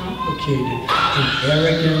and complicated in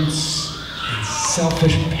arrogance, and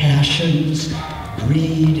selfish passions,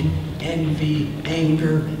 greed, envy,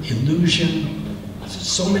 anger, illusion,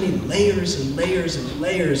 so many layers and layers and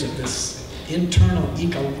layers of this internal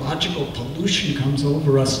ecological pollution comes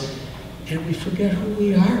over us, and we forget who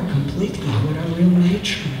we are completely, what our real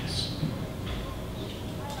nature is.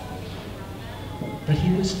 But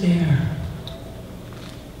he was there.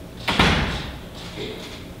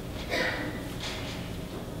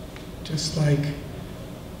 Just like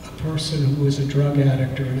a person who is a drug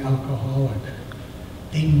addict or an alcoholic,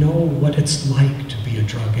 they know what it's like to be a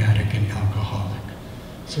drug addict and alcoholic.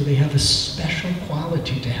 So they have a special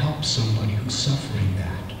quality to help somebody who's suffering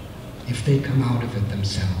that, if they come out of it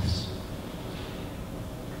themselves.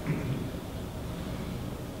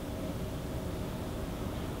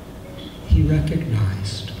 He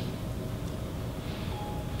recognized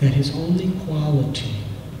that his only quality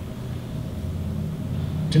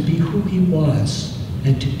to be who he was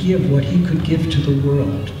and to give what he could give to the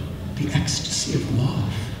world, the ecstasy of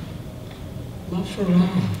love for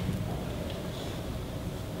Rama.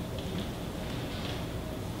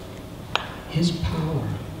 His power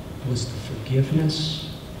was the forgiveness,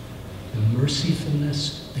 the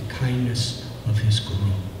mercifulness, the kindness of his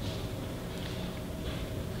guru.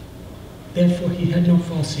 Therefore, he had no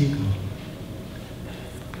false ego.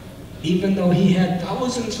 Even though he had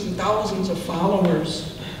thousands and thousands of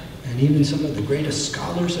followers, and even some of the greatest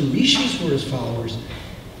scholars and rishis were his followers,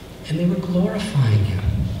 and they were glorifying him,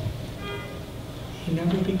 he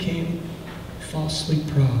never became falsely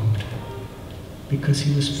proud, because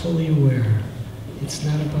he was fully aware, it's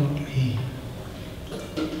not about me.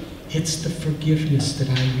 It's the forgiveness that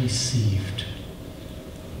I received.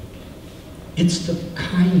 It's the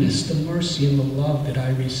kindness, the mercy, and the love that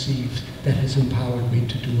I received that has empowered me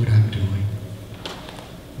to do what I'm doing.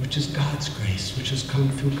 which is God's grace, which has come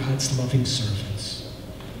through God's loving servants.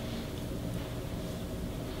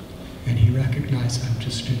 And he recognized I'm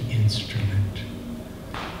just an instrument.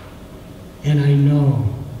 And I know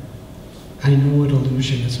what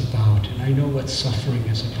illusion is about, and I know what suffering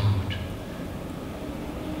is about.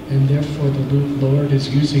 And therefore the Lord is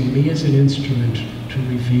using me as an instrument to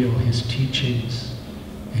reveal his teachings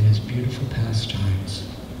and his beautiful pastimes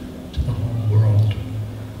to the whole world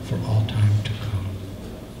for all time to come.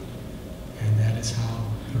 And that is how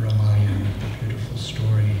the Ramayana, the beautiful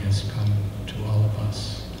story, has come to all of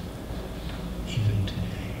us, even today.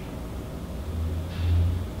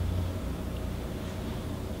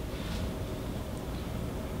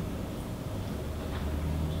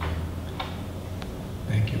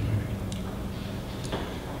 Thank you, Mary.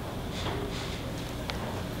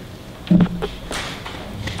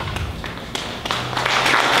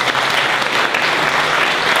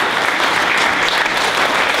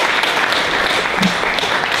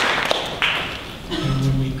 And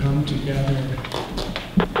when we come together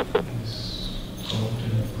in this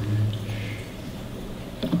golden bridge,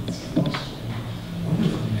 it's also a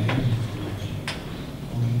wonderful name for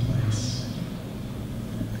a holy place.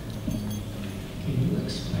 Can you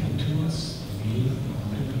explain to us the meaning of the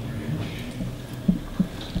golden bridge?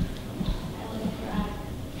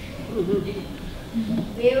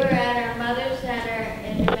 We were at our Mother Center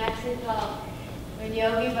in New Mexico when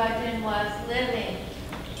Yogi Bhajan was living.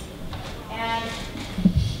 And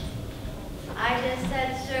I just said,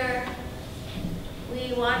 sir,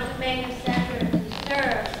 we want to make a center to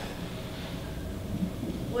serve.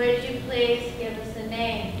 Would you please give us a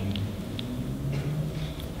name?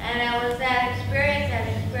 And it was that experience I've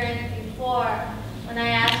experienced before when I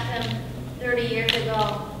asked him 30 years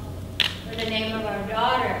ago for the name of our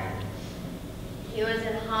daughter. He was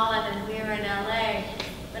in Holland and we were in LA.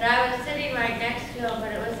 But I was sitting right next to him,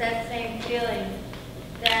 but it was that same feeling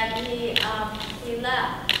that he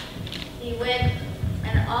left. He went,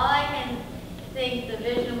 and all I can think the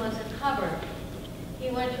vision was a cupboard. He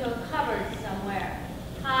went to a cupboard somewhere,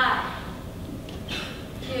 high,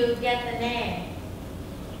 to get the name.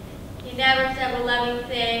 He never said, well, let me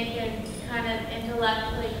think and kind of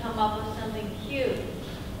intellectually come up with something cute.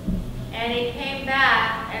 And he came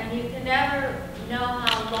back, and you can never know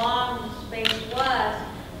how long the space was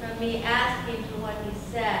from me asking for what he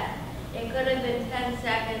said. It could have been 10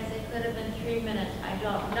 seconds, it could have been 3 minutes, I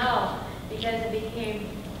don't know, because it became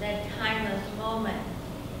that timeless moment.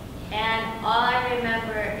 And all I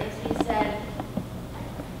remember is he said,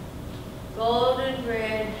 Golden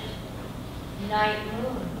Bridge, night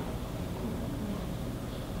moon.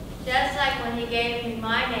 Just like when he gave me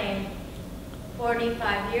my name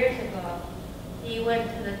 45 years ago, he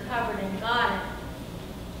went to the cupboard and got it.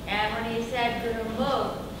 And when he said Guru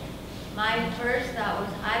Mukh, my first thought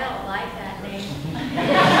was, I don't like that name.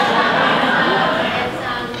 It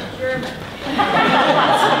sounds German.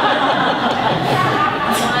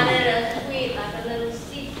 I wanted a sweet, like a little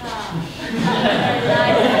Sita.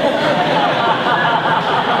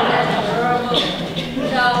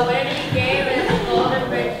 So when he gave us Golden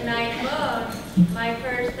Bridge Night Moon, my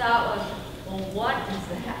first thought was, well, what does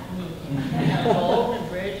that mean? Golden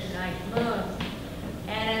Bridge Night Moon.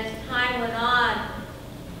 And as time went on,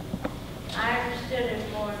 I understood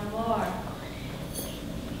it more and more.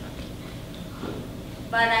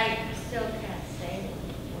 But I still can't say the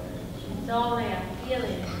words. It's only a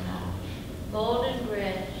feeling now. Golden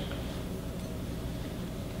Bridge,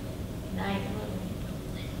 night moon.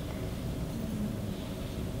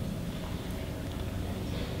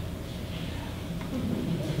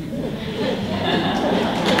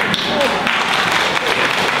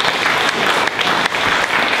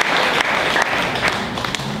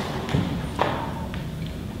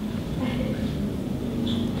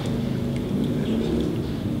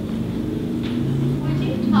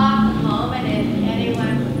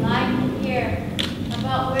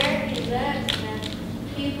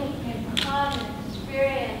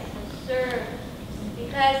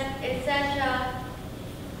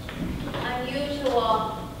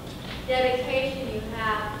 Dedication you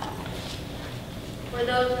have for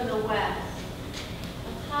those in the West.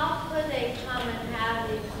 How could they come and have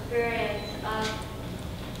the experience of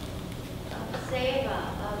seva,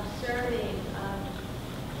 of serving, of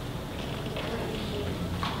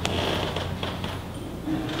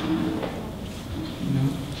No.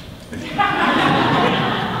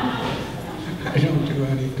 I don't do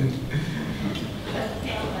anything.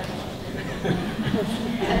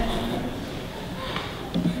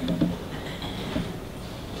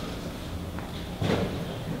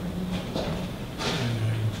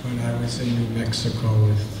 When I was in New Mexico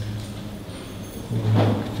with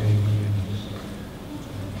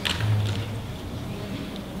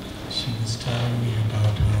was telling me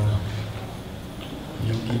about how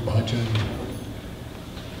Yogi Bhajan,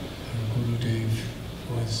 Gurudev,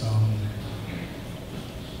 was,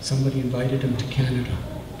 somebody invited him to Canada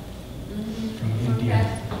from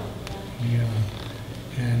India. Yeah.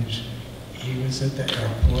 And he was at the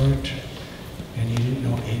airport, and he didn't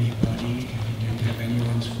know anybody, and he didn't have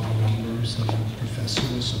anyone's phone numbers, and the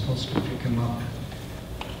professor was supposed to pick him up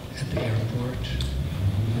at the airport.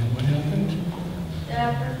 And what happened?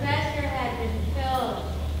 The professor had been killed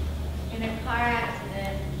in a car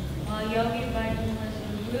accident while Yogi Bhajan was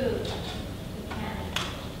en route to Canada.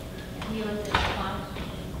 And he was a sponsor.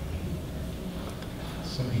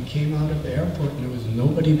 So he came out of the airport, and there was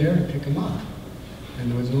nobody there to pick him up. And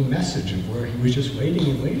there was no message of where he was, just waiting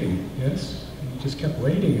and waiting, yes? And he just kept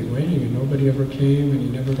waiting, and nobody ever came, and he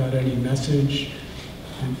never got any message.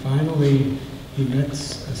 And finally, he met a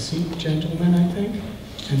Sikh gentleman, I think,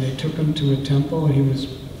 and they took him to a temple, and he was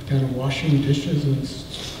kind of washing dishes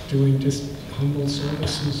and doing just humble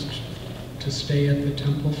services to stay at the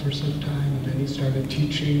temple for some time. And then he started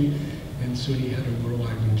teaching, and soon he had a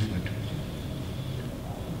worldwide movement.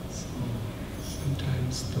 So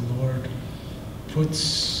sometimes the Lord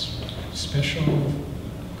puts special,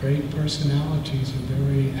 great personalities in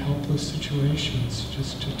very helpless situations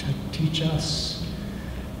just to teach us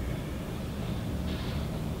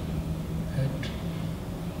that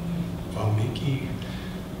Valmiki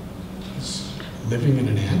is living in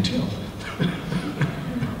an anthill.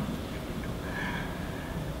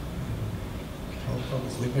 Prabhupada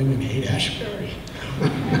was living in Haight-Ashbury.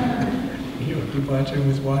 Yogi Bhajan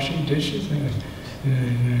was washing dishes in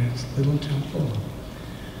a little temple.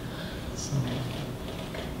 So,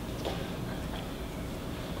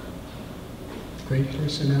 great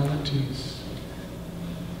personalities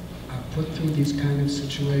are put through these kind of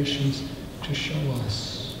situations to show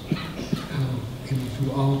us how,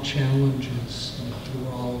 through all challenges and through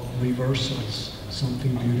all reversals,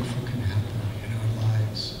 something beautiful can happen in our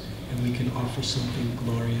lives, and we can offer something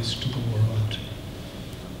glorious to the world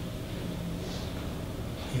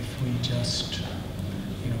if we just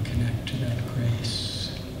connect to that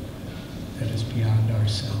grace that is beyond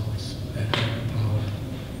ourselves, that higher power.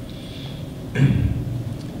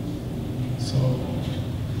 So,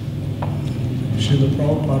 Srila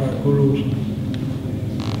Prabhupada, our Guru,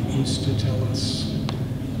 used to tell us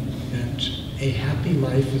that a happy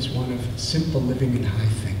life is one of simple living and high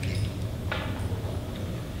thinking.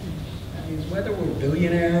 That means whether we're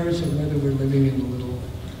billionaires or whether we're living in a little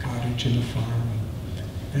cottage in a farm,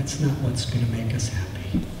 that's not what's going to make us happy.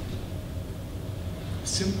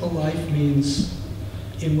 Simple life means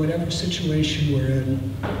in whatever situation we're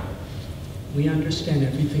in, we understand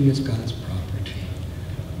everything is God's property.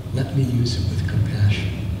 Let me use it with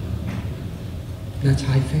compassion. That's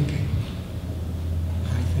high thinking.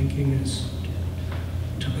 High thinking is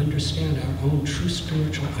to understand our own true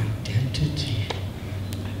spiritual identity.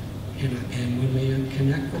 And when we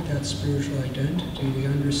connect with that spiritual identity, we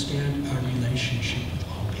understand our relationship with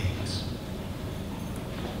all beings.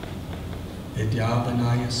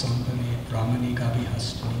 Vidyavanaya Sampani Brahmani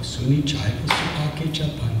Gabihastani Suni Chaiva Supakecha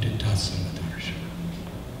Pandita Samadarshana.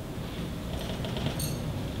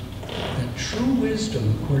 That true wisdom,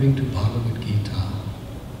 according to Bhagavad Gita,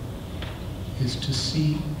 is to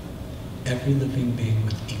see every living being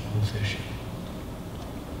with equal vision.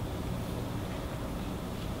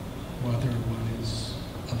 Whether one is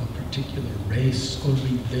of a particular race or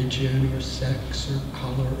religion or sex or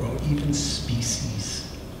color or even species.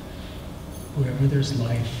 Wherever there's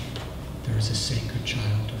life, there is a sacred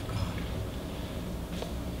child of God.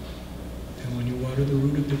 And when you water the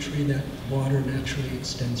root of the tree, that water naturally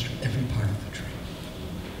extends to every part of the tree.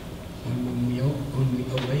 When we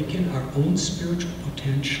awaken our own spiritual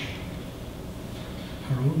potential,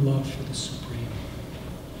 our own love for the Supreme,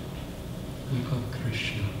 we call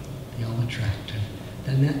Krishna, the all-attractive,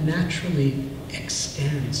 then that naturally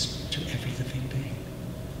extends to every living being.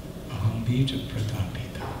 Aham bija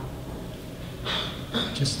pratapita.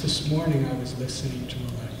 Just this morning I was listening to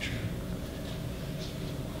a lecture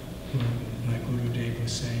where my Gurudev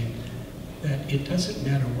was saying that it doesn't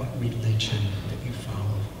matter what religion that you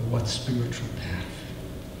follow or what spiritual path.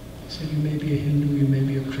 He said you may be a Hindu, you may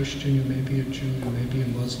be a Christian, you may be a Jew, you may be a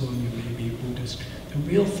Muslim, you may be a Buddhist. The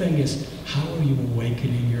real thing is, how are you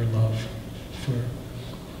awakening your love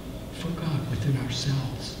for God within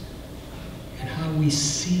ourselves? And how we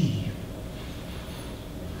see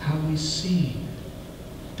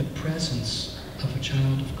the presence of a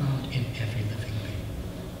child of God in every living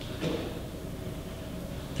being.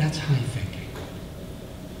 That's high thinking.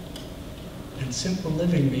 And simple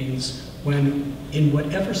living means when, in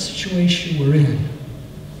whatever situation we're in,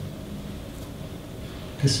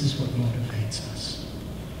 This is what motivates us.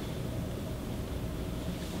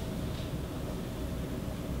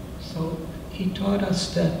 So he taught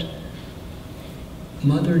us that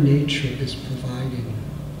Mother Nature is providing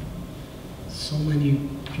so many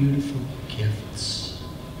beautiful gifts.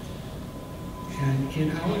 And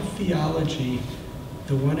in our theology,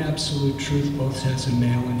 the one absolute truth both has a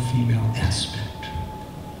male and female aspect.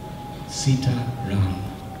 Sita Ram,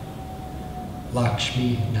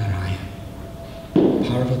 Lakshmi Narayan,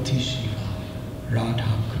 Parvati Shiva,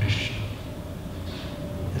 Radha Krishna.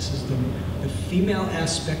 This is the female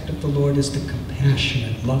aspect of the Lord is the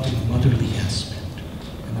compassionate, loving, motherly aspect.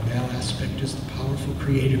 And the male aspect is the powerful,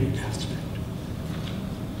 creative aspect.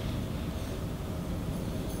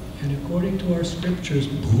 And according to our scriptures,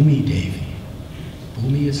 Bhumi Devi,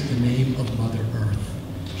 Bhumi is the name of Mother Earth.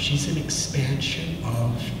 She's an expansion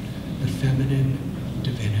of the feminine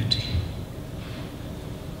divinity.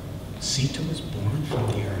 Sita was born from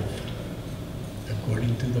the earth.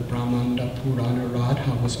 According to the Brahmanda Purana,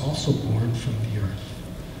 Radha was also born from the earth.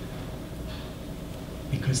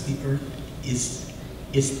 Because the earth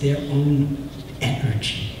is their own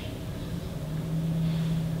energy.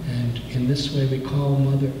 And in this way we call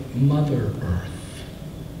Mother Earth.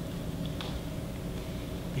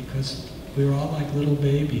 Because we're all like little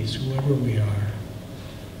babies, whoever we are.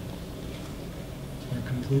 We're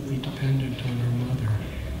completely dependent on our mother.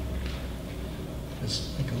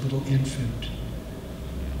 Just like a little infant.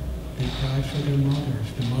 They cry for their mother.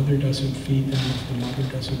 If the mother doesn't feed them, if the mother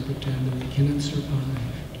doesn't protect them, they cannot survive.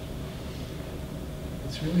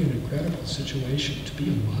 It's really an incredible situation to be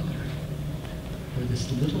a mother, where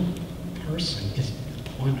this little person is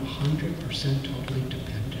 100% totally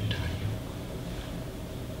dependent on you.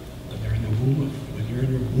 When they're in the womb, when you're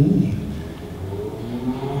in your womb,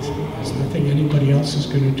 there's nothing anybody else is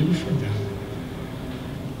going to do for them.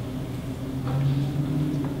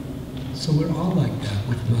 So we're all like that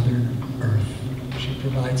with Mother Earth. She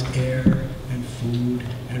provides air and food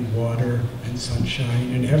and water and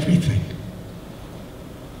sunshine and everything.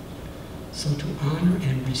 So to honor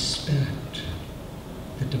and respect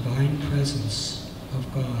the divine presence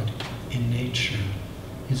of God in nature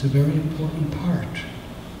is a very important part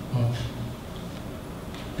of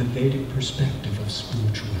the Vedic perspective of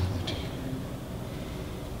spirituality.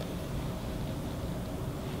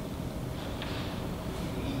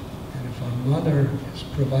 And if our mother is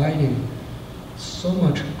providing so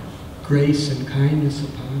much grace and kindness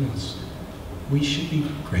upon us, we should be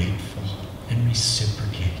grateful and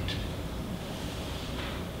reciprocate.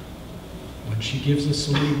 When she gives us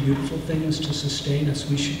so many beautiful things to sustain us,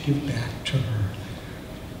 we should give back to her.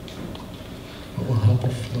 What will help her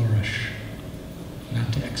flourish,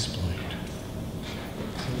 not to exploit.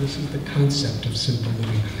 So this is the concept of simple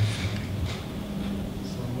living, high thinking.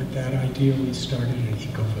 So with that idea, we started an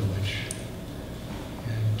eco-village.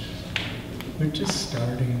 And we're just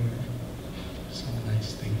starting with some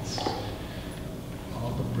nice things.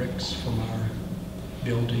 All the bricks from our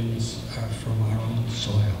buildings are from our own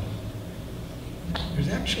soil. There's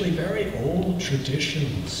actually very old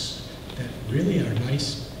traditions that really are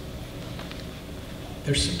nice.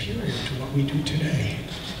 They're superior to what we do today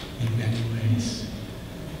in many ways.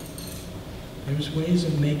 There's ways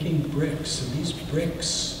of making bricks, and these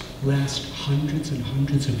bricks last hundreds and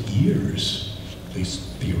hundreds of years, at least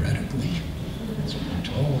theoretically. That's what we're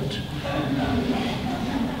told.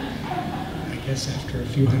 I guess after a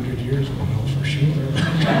few hundred years we'll know for sure.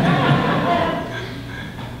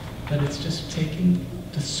 But it's just taking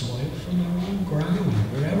the soil from our own ground,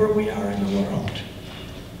 wherever we are in the world,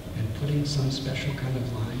 and putting some special kind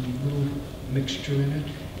of lime, little mixture in it,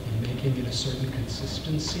 and making it a certain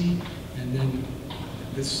consistency, and then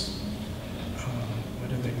this, what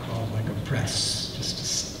do they call it, like a press,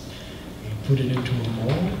 you put it into a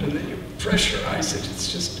mold, and then you pressurize it. It's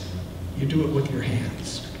just, you do it with your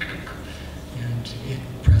hands. And it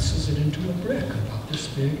presses it into a brick about this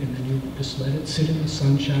big, and then you just let it sit in the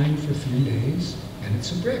sunshine for 3 days, and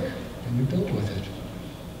it's a brick, and you build with it.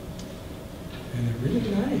 And they're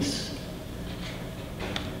really nice.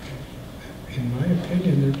 In my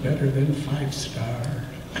opinion, they're better than 5-star.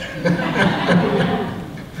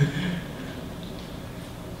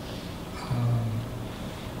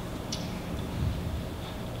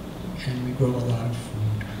 And we grow a lot of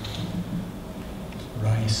food.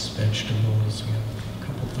 Rice, vegetables, we have a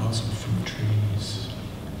couple thousand fruit trees.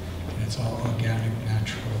 And it's all organic,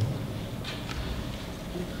 natural.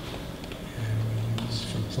 And we use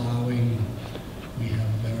for plowing, we have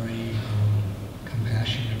a very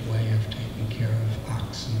compassionate way of taking care of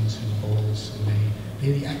oxen and bulls, and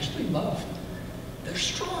they actually love they're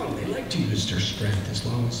strong. They like to use their strength as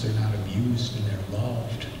long as they're not abused and they're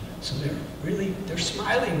loved. So they're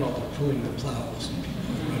smiling while they're pulling the plows and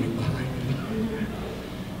people are running behind them.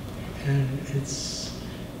 And it's,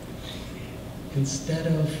 instead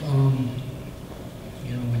of,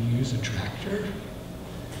 when you use a tractor,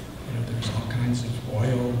 there's all kinds of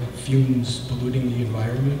oil fumes polluting the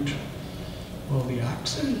environment. Well, the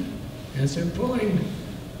oxen, as they're pulling,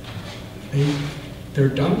 their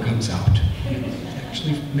dung comes out. It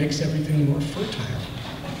actually makes everything more fertile.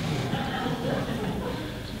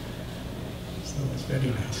 So it's very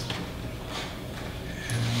nice.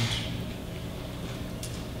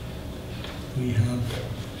 And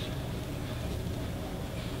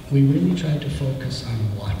we really tried to focus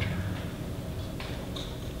on water.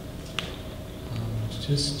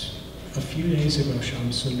 Just a few days ago,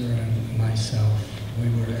 Shamsundar and myself, we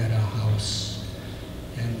were at a house,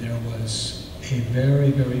 and there was a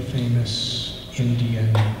very, very famous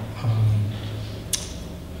Indian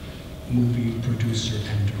movie producer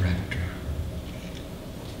and director.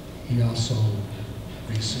 He also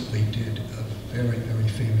recently did a very, very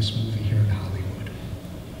famous movie here in Hollywood.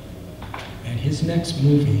 And his next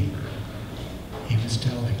movie, he was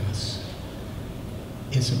telling us,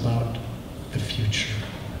 is about the future,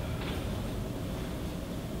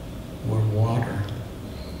 where water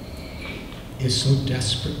is so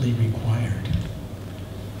desperately required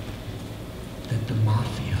that the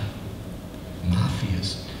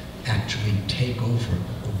mafias actually take over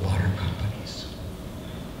the water companies.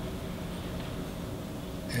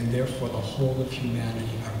 And therefore the whole of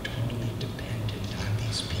humanity are totally dependent on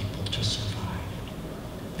these people to survive.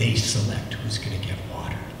 They select who's going to get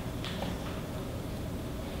water.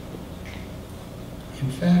 In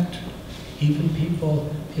fact, even people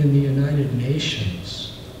in the United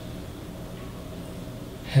Nations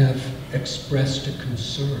have expressed a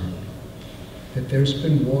concern that there's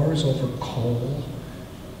been wars over coal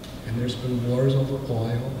and there's been wars over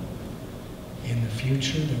oil. In the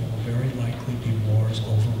future, there will very likely be wars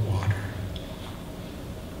over water,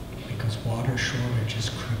 because water shortage is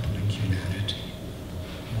crippling humanity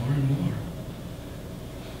more and more.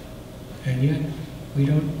 And yet, we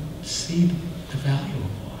don't see the value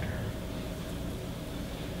of water.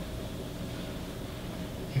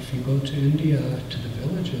 If you go to India, to the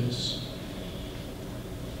villages,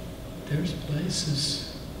 there's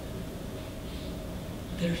places,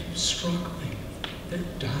 they're struggling, they're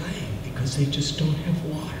dying because they just don't have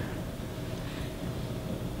water.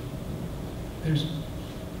 There's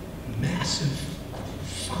massive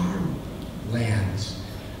farmlands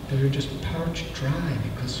that are just parched dry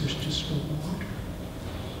because there's just no water.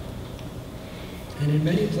 And in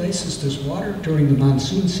many places, there's water during the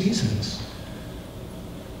monsoon seasons.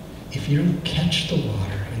 If you don't catch the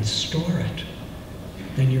water and store it,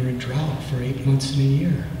 then you're in drought for 8 months in a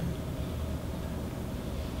year.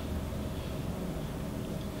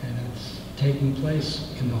 And it's taking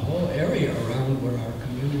place in the whole area around where our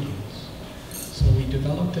community is. So we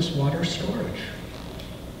developed this water storage.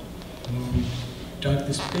 And we dug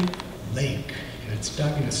this big lake, and it's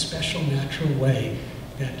dug in a special natural way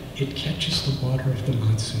that it catches the water of the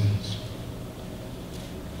monsoons.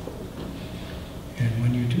 And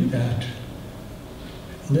when you do that,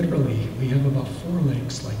 literally, we have about 4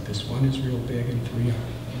 lakes like this. 1 is real big and 3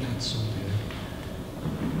 are not so big.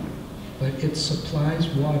 But it supplies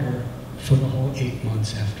water for the whole 8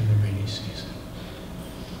 months after the rainy season.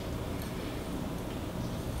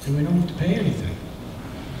 And we don't have to pay anything.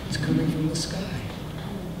 It's coming from the sky.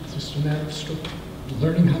 It's just a matter of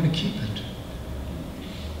learning how to keep it.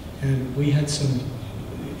 And we had some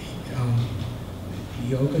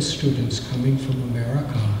yoga students coming from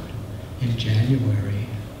America in January.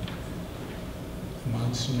 The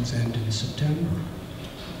monsoons end in September.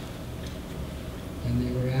 And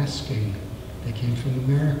they were asking, they came from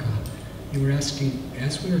America, they were asking,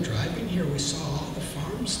 as we were driving here, we saw all the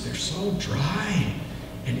farms, they're so dry.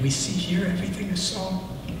 And we see here everything is so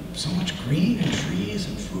much green and trees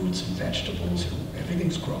and fruits and vegetables, and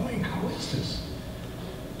everything's growing. How is this?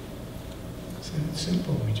 It's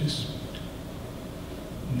simple. We just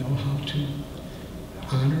know how to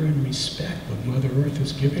honor and respect what Mother Earth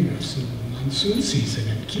is giving us in the monsoon season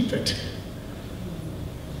and keep it.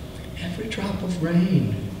 Every drop of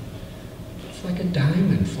rain, it's like a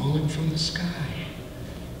diamond falling from the sky.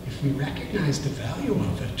 If we recognize the value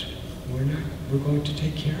of it, we're going to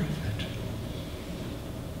take care of it.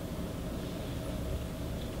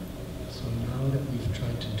 So now that we've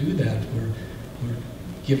tried to do that, we're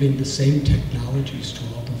giving the same technologies to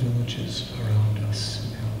all the villages around us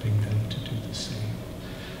and helping them to do the same.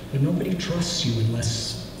 But nobody trusts you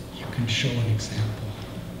unless you can show an example.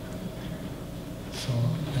 So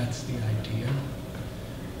that's the idea.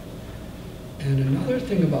 And another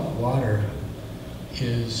thing about water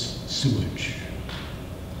is sewage.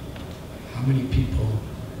 How many people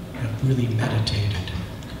have really meditated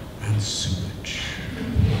on sewage?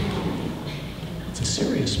 It's a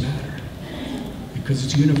serious matter because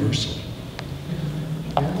it's universal.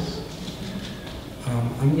 Yes?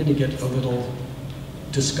 I'm going to get a little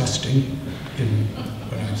disgusting in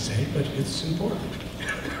what I say, but it's important.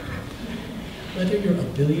 Whether you're a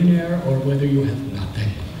billionaire or whether you have nothing,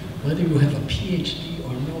 whether you have a PhD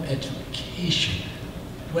or no education,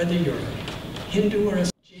 whether you're a Hindu or a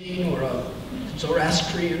Jain or a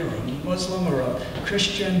Zoroastrian or a Muslim or a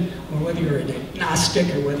Christian, or whether you're an agnostic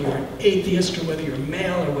or whether you're an atheist or whether you're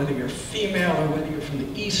male or whether you're female or whether you're from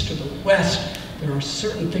the east or the west, there are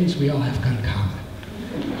certain things we all have in common.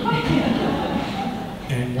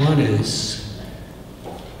 And one is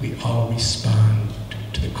we all respond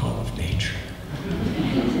to the call of nature.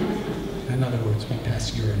 In other words, we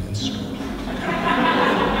pass urine in school.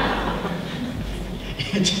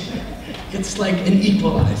 It's like an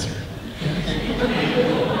equalizer.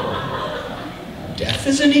 Death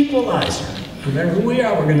is an equalizer. No matter who we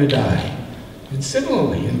are, we're going to die. And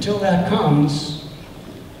similarly, until that comes,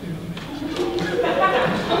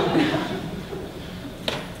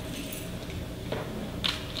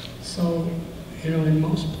 so, in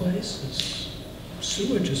most places,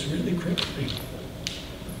 sewage is really crippling.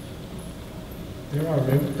 There are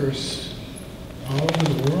rivers all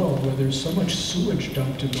over the world where there's so much sewage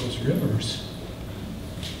dumped in those rivers.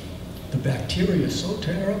 The bacteria is so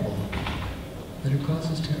terrible that it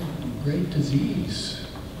causes great disease.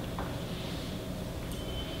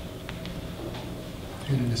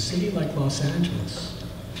 And in a city like Los Angeles,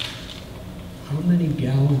 how many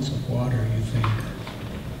gallons of water do you think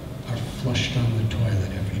are flushed down the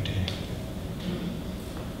toilet every day?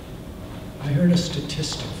 I heard a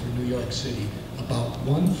statistic for New York City. About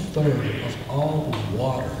 1/3 of all the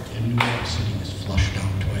water in New York City is flushed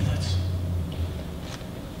down toilets.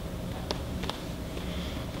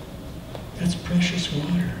 That's precious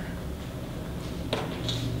water.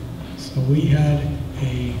 So we had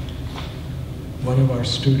one of our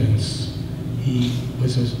students, he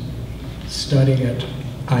was studying at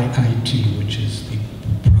IIT, which is the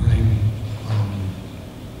prime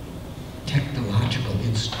technological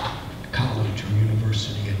college or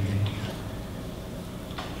university in India.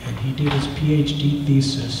 And he did his PhD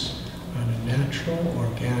thesis on a natural,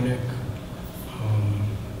 organic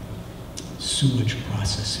sewage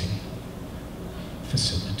processing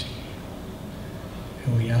facility.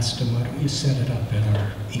 And we asked him, why don't you set it up at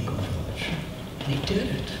our eco-village? And he did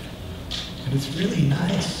it. And it's really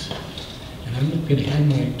nice. And I'm going to end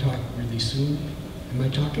my talk really soon. Am I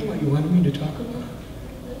talking what you wanted me to talk about?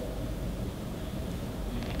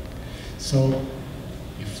 So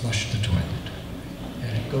you flush the toilet.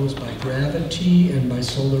 And it goes by gravity and by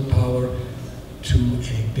solar power to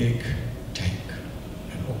a big tank,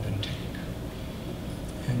 an open tank.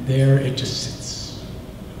 And there it just sits.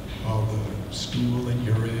 All the stool and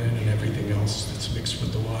urine and everything else that's mixed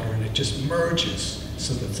with the water, and it just merges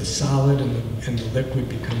so that the solid and the liquid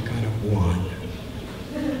become kind of one.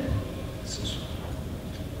 This is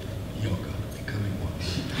yoga, becoming one.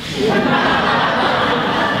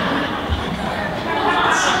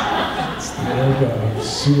 It's the yoga of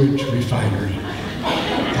sewage refinery.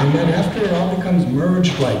 And then after it all becomes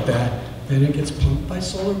merged like that, then it gets pumped by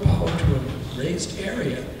solar power to a raised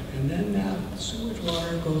area. And then that sewage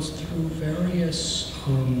water goes through various,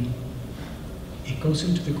 it goes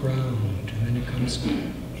into the ground, and then it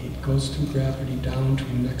goes through gravity down to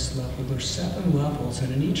the next level. There's 7 levels,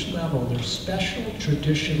 and in each level there's special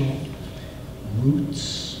traditional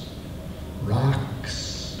roots,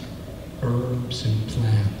 rocks, herbs, and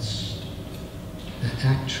plants that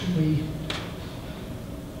actually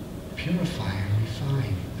purify and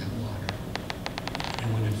refine that water.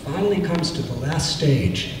 And when it finally comes to the last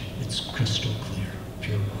stage, it's crystal clear,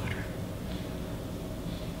 pure water.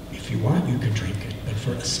 If you want, you can drink it, but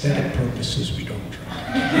for aesthetic purposes, we don't drink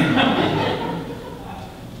it.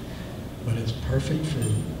 But it's perfect for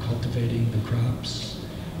cultivating the crops,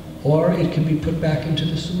 or it can be put back into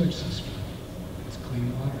the sewage system. It's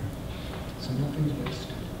clean water, so nothing's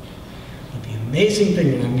wasted. But the amazing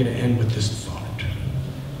thing, and I'm going to end with this thought,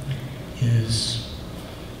 is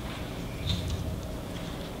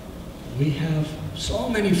we have so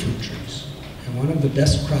many fruit trees, and one of the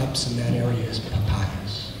best crops in that area is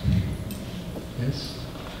papayas. Yes?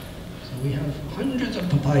 So we have hundreds of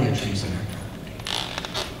papaya trees on our property.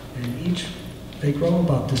 And they grow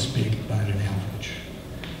about this big, about an average.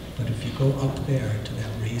 But if you go up there to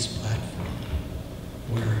that raised platform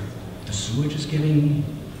where The sewage is getting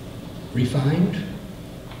refined,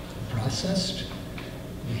 processed.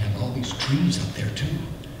 We have all these trees up there too,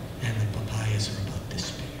 and the papayas are about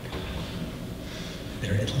this big.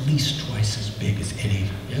 They're at least twice as big as any.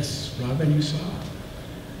 Yes, Robin, you saw?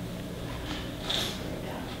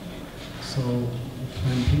 So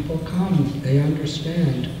when people come, they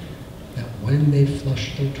understand that when they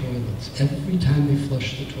flush their toilets, every time they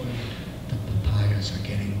flush the toilet, the papayas are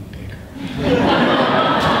getting bigger.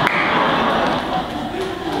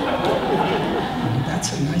 And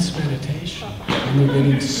that's a nice meditation, and they're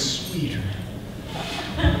getting sweeter.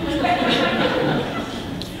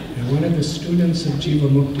 And one of the students of Jiva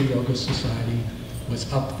Mukti Yoga Society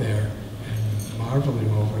was up there and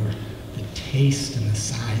marveling over the taste and the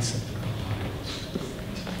size of the papayas.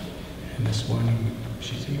 And this one,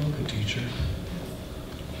 she's a yoga teacher.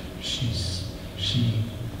 She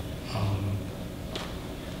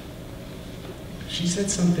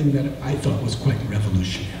said something that I thought was quite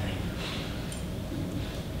revolutionary.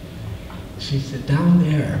 She said, down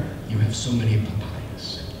there you have so many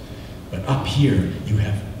papayas, but up here you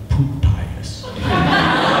have poop pies.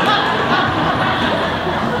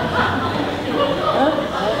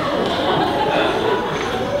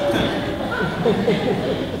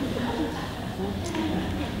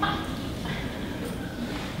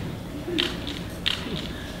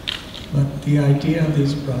 But the idea of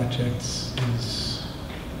these projects is,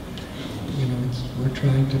 we're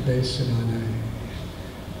trying to base it on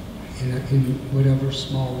in whatever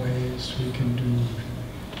small ways we can do.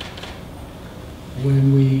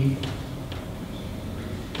 When we,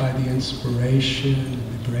 by the inspiration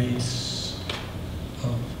and the grace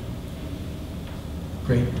of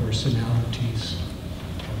great personalities,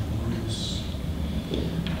 of gurus,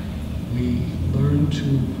 we learn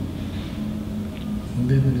to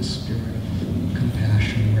live in a spirit of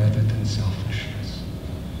compassion rather than selfishness.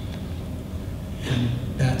 And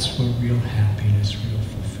that's where real happiness, real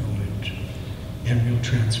fulfillment, and real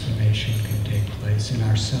transformation can take place in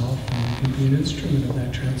ourselves, and we can be an instrument of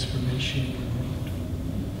that transformation in the world.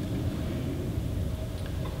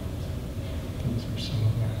 Those are some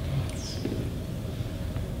of our thoughts.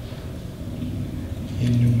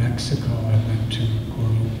 In New Mexico, I went to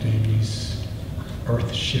Gurmukh Devi's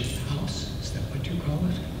Earth Ship House. Is that what you call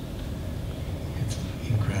it? It's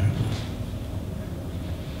incredible.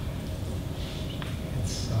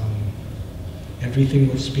 It's everything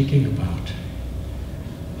we're speaking about.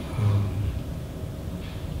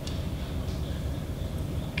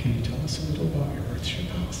 Can you tell us a little about your Earth Ship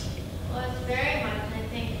House? Well, it's very much, I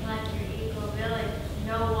think, like your eco-village.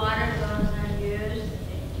 No water goes unused.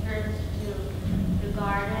 It turns to the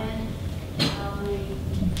garden.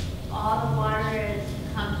 All the water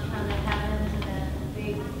comes from the heavens in a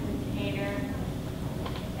big container.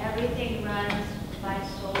 Everything runs by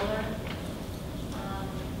solar,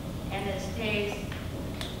 and it stays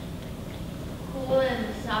cool in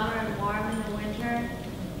the summer and warm in the winter,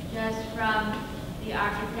 just from the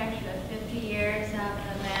architecture of 50 years of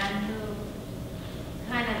the man who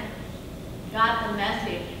kind of got the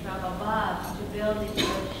message from above to build these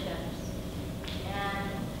earth ships. And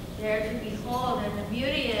they're to behold, and the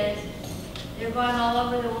beauty is they're going all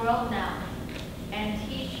over the world now and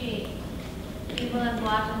teaching people in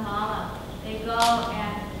Guatemala. They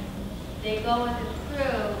go with a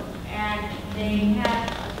crew, and they have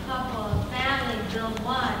a couple of families build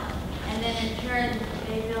one, and then in turn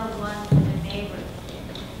they build one for their neighbors.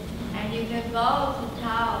 And you can go to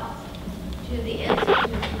Taos, to the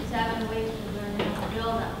Institute for 7 weeks to learn how to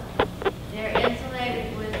build them. They're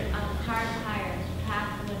insulated with car tires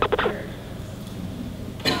packed with dirt.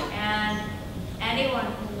 And anyone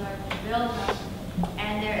can learn to build them.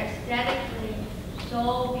 And they're aesthetically so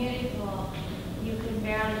beautiful, you can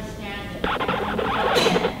barely stand it. And when you go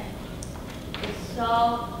in, it's so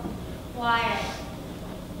quiet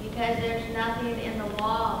because there's nothing in the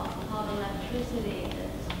wall called electricity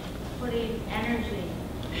that's putting energy.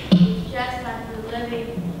 It's just like you're living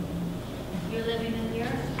in the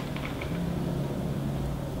earth.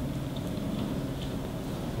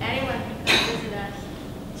 Anyone can come visit us.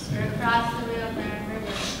 We're across the Rio Grande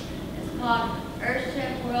River. It's called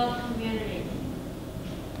Earthship World Community.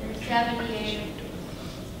 There's 78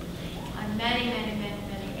 on many, many, many,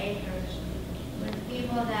 many acres with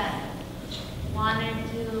people that wanted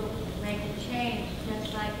to make a change,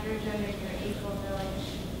 just like you're doing in your eco-village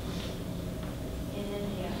in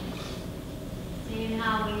India. Seeing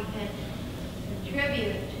how we can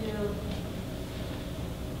contribute to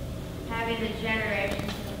having the generations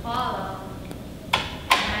to follow a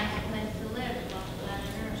nice place to live on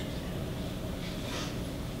planet Earth.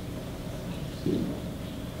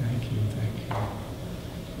 Thank you, thank you.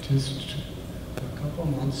 Just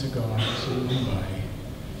couple of months ago, I was in Mumbai,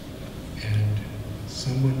 and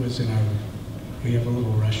someone was in we have a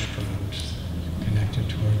little restaurant connected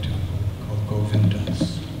to our temple called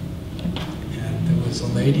Govinda's. And there was a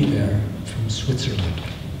lady there from Switzerland.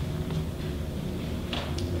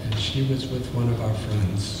 And she was with one of our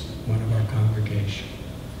friends, one of our congregation.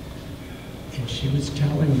 And she was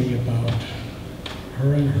telling me about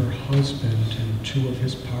her and her husband and two of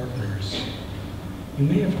his partners. You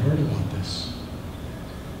may have heard about this.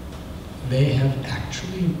 They have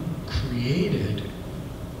actually created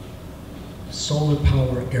a solar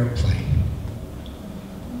power airplane.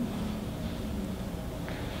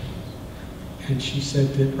 And she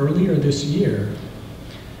said that earlier this year,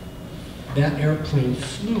 that airplane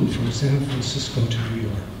flew from San Francisco to New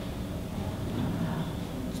York.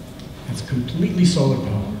 It's completely solar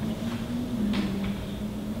powered.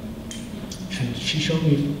 And she showed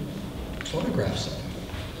me photographs of it.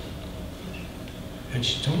 And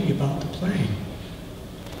she told me about the plane.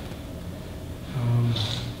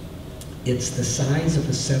 It's the size of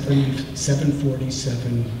a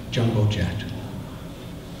 747 jumbo jet.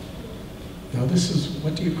 Now this is,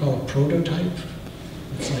 what do you call a prototype?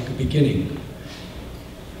 It's like a beginning.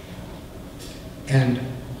 And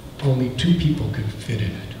only 2 people could fit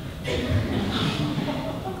in it.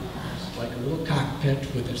 It's like a little cockpit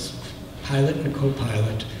with a pilot and a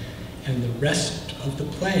co-pilot, and the rest of the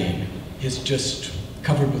plane is just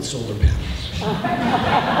covered with solar panels.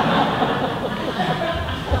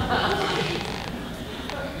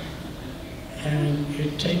 And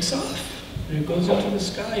it takes off. And it goes into the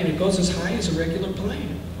sky, and it goes as high as a regular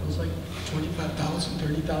plane. It goes like 25,000,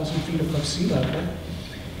 30,000 feet above sea level.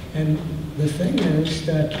 And the thing is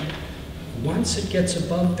that once it gets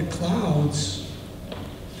above the clouds,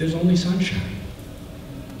 there's only sunshine.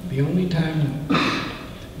 The only time,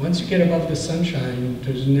 once you get above the sunshine,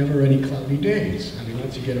 there's never any cloudy days. I mean,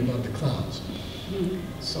 once you get above the clouds.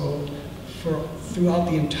 So throughout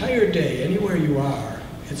the entire day, anywhere you are,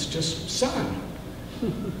 it's just sun.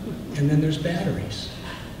 And then there's batteries.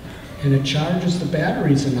 And it charges the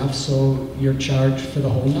batteries enough so you're charged for the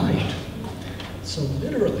whole night. So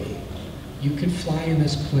literally, you could fly in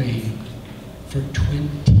this plane for 20,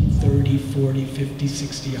 30, 40, 50,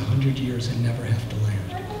 60, 100 years and never have to land.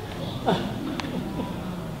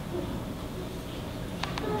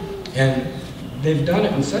 And they've done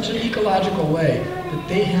it in such an ecological way that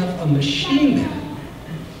they have a machine there.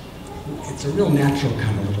 It's a real natural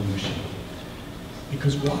kind of little machine.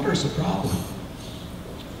 Because water's a problem.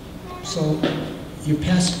 So you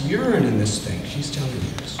pass urine in this thing, she's telling me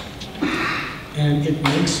this, and it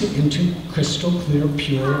makes it into crystal clear,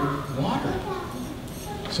 pure water.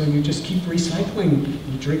 So you just keep recycling.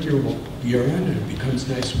 You drink your urine, and it becomes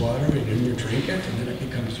nice water, and then you drink it, and then it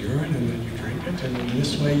becomes urine, and then you drink it, and in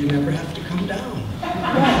this way you never have to come down.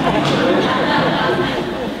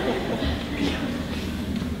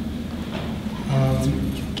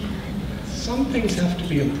 Some things have to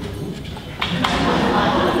be improved.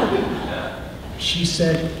 She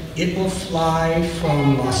said it will fly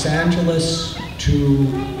from Los Angeles to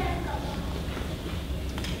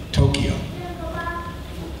Tokyo.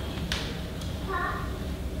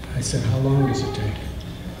 I said, how long does it take?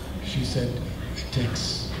 She said, it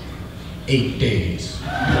takes 8 days.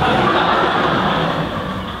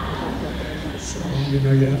 So, you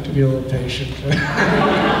know, you have to be a little patient.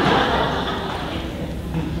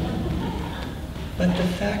 But the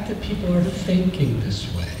fact that people are thinking this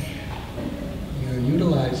way, you know,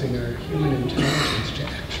 utilizing our human intelligence to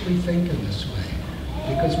actually think in this way.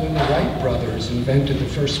 Because when the Wright brothers invented the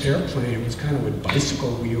first airplane, it was kind of with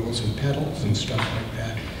bicycle wheels and pedals and stuff like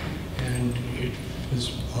that. And it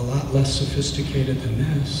was a lot less sophisticated than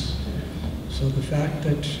this. So the fact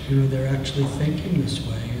that, you know, they're actually thinking this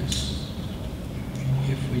way is,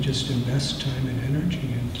 if we just invest time and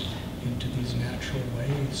energy into these natural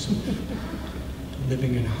ways of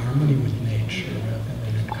living in harmony with nature rather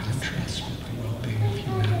than in contrast with the well-being of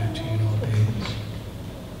humanity and all beings,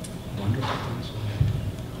 wonderful things will happen.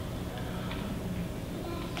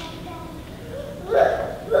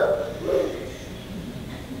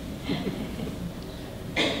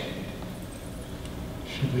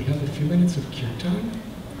 Should we have a few minutes of kirtan?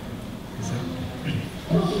 Is that...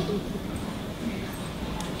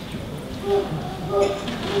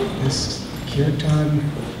 This kirtan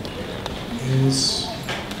is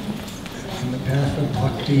in the path of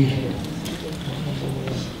bhakti,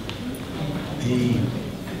 the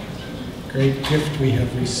great gift we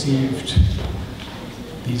have received,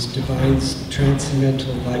 these divine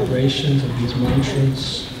transcendental vibrations of these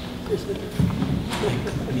mantras.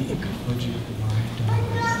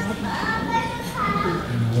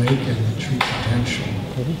 And awaken the true potential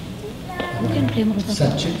of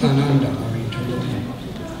Satchit Ananda, our eternal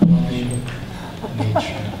loving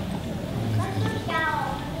nature.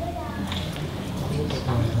 So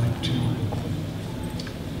I'd like to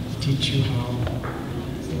teach you how,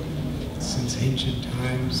 since ancient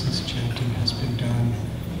times, this chanting has been done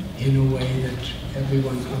in a way that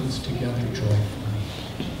everyone comes together joyfully.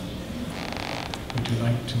 Would you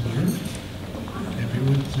like to learn?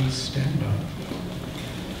 Everyone, please stand up.